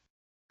there,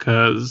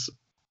 because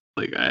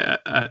like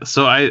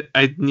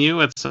I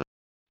knew at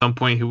some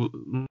point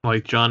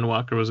like John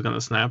Walker was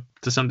gonna snap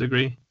to some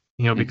degree,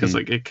 because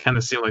like it kind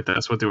of seemed like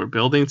that's what they were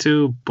building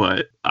to.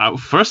 But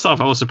first off,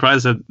 I was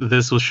surprised that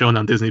this was shown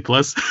on Disney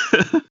Plus,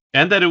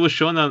 and that it was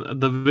shown on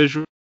the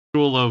visual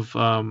of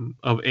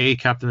a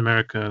Captain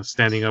America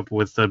standing up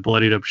with a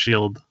bloodied up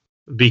shield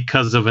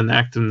because of an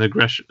act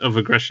of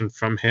aggression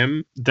from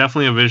him.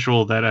 Definitely a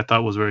visual that I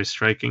thought was very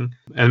striking,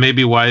 and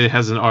maybe why it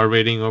has an R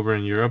rating over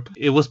in Europe.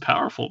 It was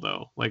powerful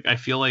though. Like I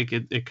feel like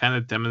it kind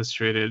of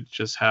demonstrated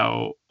just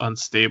how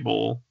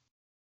unstable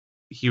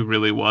he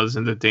really was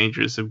and the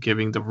dangers of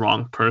giving the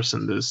wrong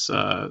person this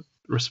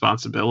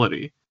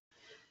responsibility.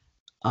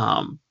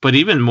 But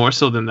even more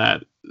so than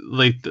that,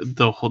 like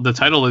the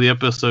title of the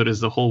episode is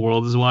 "The Whole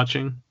World Is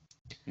Watching,"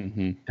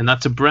 and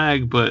not to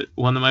brag, but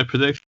one of my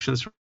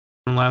predictions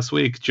from last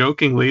week,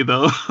 jokingly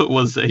though,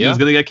 was that he was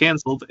gonna get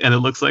canceled, and it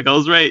looks like I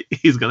was right.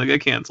 He's gonna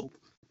get canceled.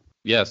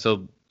 Yeah.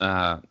 So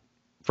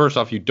first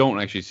off, you don't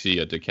actually see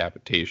a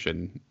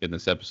decapitation in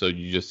this episode.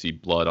 You just see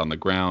blood on the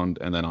ground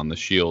and then on the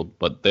shield.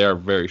 But they are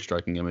very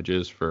striking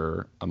images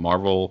for a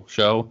Marvel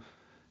show.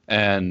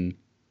 And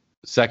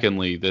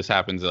secondly, this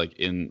happens like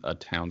in a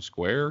town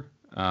square,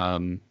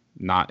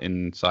 not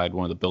inside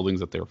one of the buildings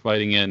that they were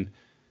fighting in.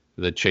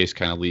 The chase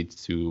kind of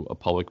leads to a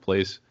public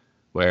place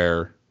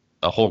where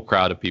a whole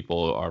crowd of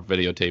people are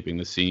videotaping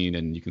the scene,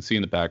 and you can see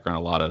in the background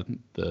a lot of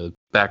the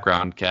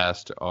background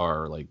cast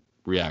are like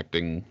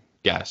reacting,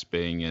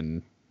 gasping,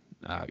 and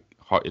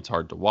it's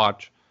hard to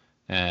watch.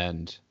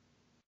 And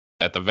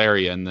at the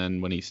very end,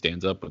 then when he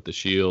stands up with the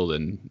shield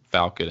and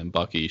Falcon and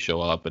Bucky show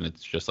up, and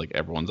it's just like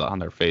everyone's on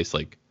their face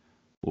like,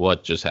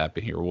 what just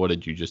happened here? What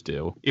did you just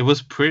do? It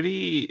was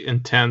pretty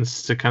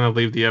intense to kind of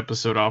leave the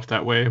episode off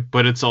that way,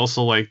 but it's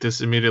also like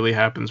this immediately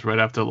happens right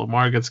after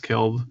Lamar gets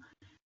killed.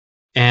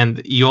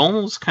 And you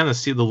almost kind of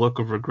see the look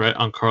of regret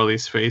on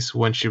Carly's face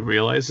when she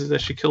realizes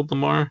that she killed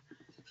Lamar.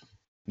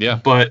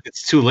 Yeah. But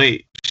it's too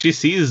late. She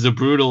sees the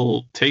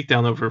brutal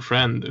takedown of her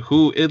friend,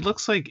 who it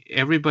looks like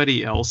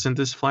everybody else in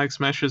this Flag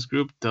Smashers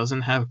group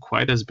doesn't have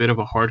quite as bit of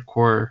a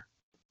hardcore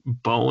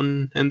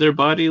bone in their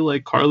body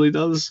like Carly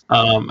does.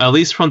 At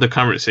least from the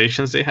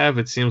conversations they have,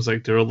 it seems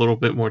like they're a little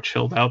bit more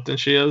chilled out than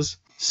she is.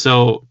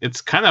 So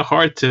it's kind of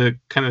hard to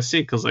kind of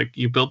see, because like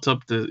you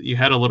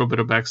had a little bit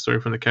of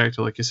backstory from the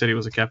character. Like you said, he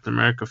was a Captain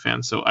America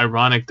fan. So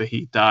ironic that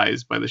he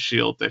dies by the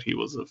shield that he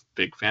was a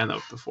big fan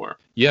of before.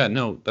 Yeah,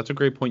 no, that's a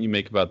great point you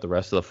make about the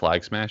rest of the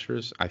Flag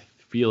Smashers. I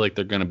feel like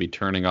they're going to be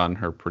turning on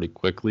her pretty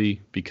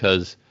quickly,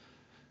 because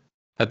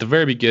at the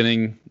very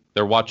beginning,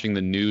 they're watching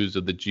the news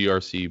of the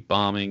GRC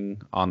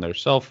bombing on their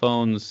cell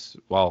phones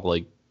while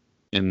like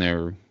in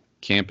their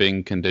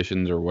camping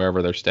conditions or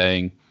wherever they're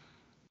staying.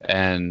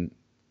 And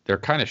they're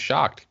kind of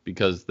shocked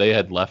because they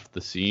had left the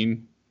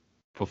scene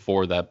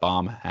before that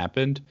bomb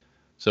happened.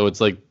 So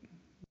it's like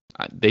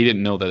they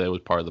didn't know that it was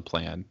part of the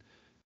plan.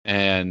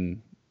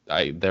 And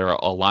they're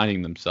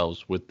aligning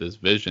themselves with this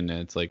vision.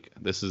 And it's like,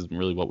 this isn't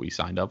really what we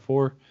signed up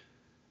for.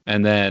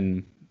 And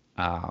then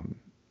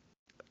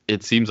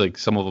it seems like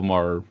some of them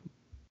are,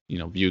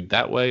 viewed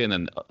that way. And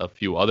then a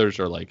few others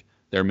are like,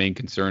 their main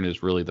concern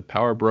is really the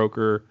power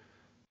broker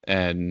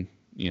and,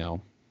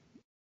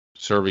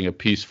 serving a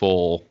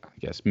peaceful,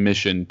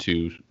 mission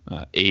to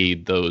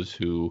aid those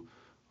who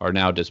are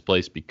now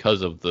displaced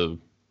because of the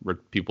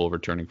people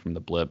returning from the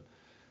blip.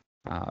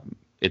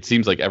 It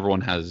seems like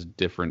everyone has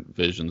different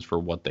visions for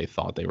what they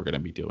thought they were going to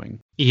be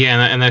doing.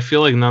 Yeah, and I feel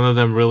like none of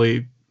them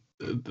really,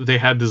 they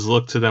had this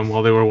look to them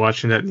while they were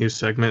watching that news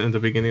segment in the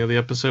beginning of the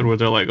episode where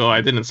they're like, oh,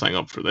 I didn't sign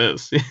up for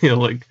this.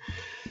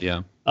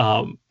 Yeah.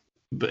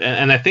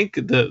 And I think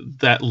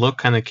that look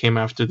kind of came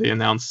after they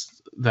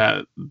announced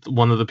that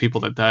one of the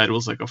people that died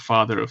was like a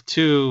father of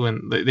two,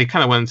 and they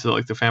kind of went into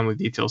like the family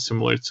details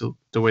similar to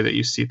the way that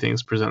you see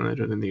things presented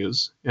in the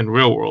news in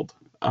real world.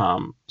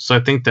 So I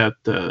think that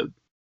the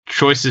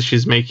choices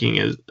she's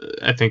making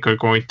I think are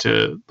going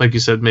to, like you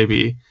said,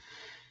 maybe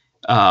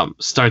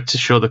start to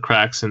show the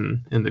cracks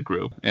in the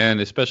group. And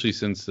especially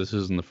since this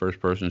isn't the first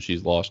person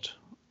she's lost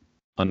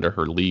under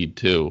her lead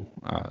too.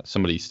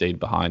 Somebody stayed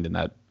behind in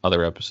that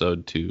other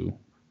episode to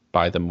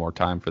buy them more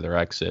time for their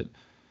exit.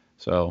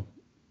 So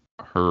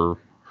her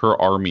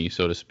army,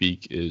 so to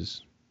speak,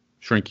 is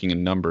shrinking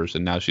in numbers,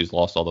 and now she's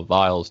lost all the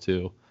vials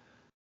too.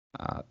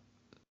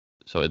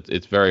 So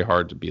it's very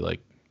hard to be like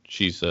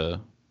she's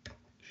a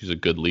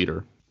good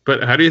leader.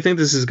 But how do you think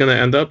this is going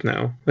to end up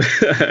now?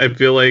 I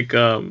feel like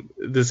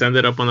this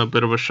ended up on a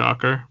bit of a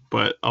shocker,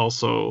 but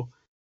also,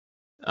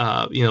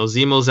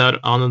 Zemo's out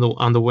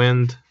on the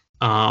wind.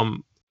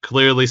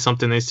 Clearly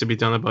something needs to be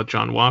done about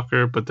John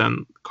Walker, but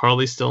then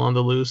Carly's still on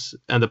the loose,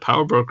 and the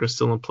power broker's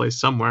still in place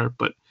somewhere.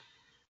 But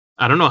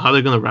I don't know how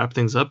they're going to wrap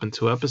things up in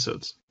 2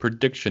 episodes.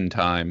 Prediction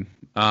time.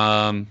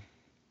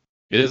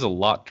 It is a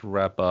lot to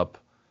wrap up.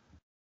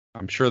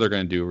 I'm sure they're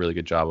going to do a really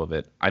good job of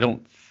it. I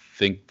don't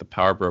think the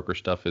power broker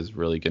stuff is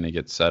really going to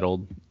get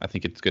settled. I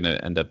think it's going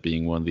to end up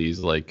being one of these,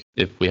 like,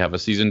 if we have a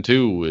season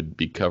 2, would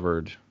be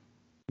covered.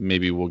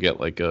 Maybe we'll get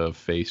like a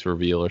face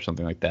reveal or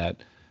something like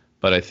that.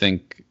 But I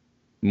think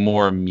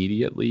more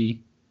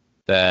immediately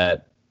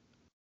that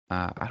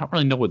I don't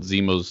really know what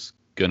Zemo's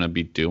going to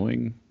be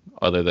doing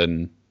other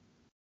than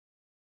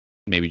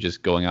maybe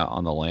just going out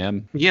on the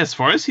lam. Yeah, as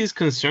far as he's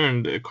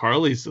concerned,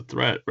 Carly's the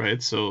threat,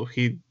 right? So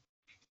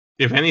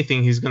if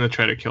anything, he's going to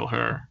try to kill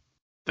her.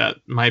 That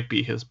might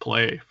be his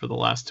play for the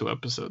last 2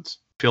 episodes.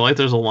 I feel like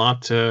there's a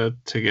lot to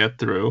get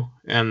through,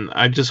 and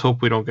I just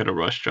hope we don't get a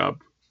rush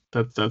job.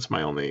 That's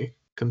my only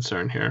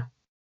concern here.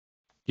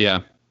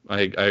 Yeah,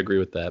 I agree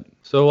with that.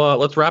 So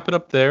let's wrap it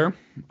up there.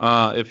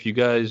 If you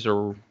guys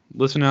are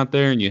listening out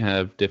there and you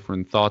have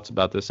different thoughts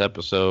about this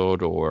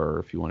episode, or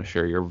if you want to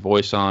share your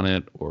voice on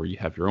it, or you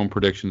have your own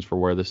predictions for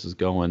where this is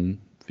going,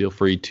 feel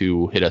free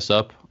to hit us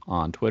up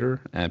on Twitter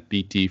at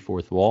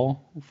BT4thWall,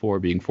 4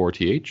 being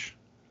 4TH.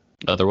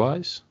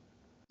 Otherwise,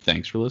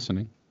 thanks for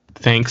listening.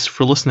 Thanks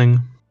for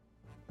listening.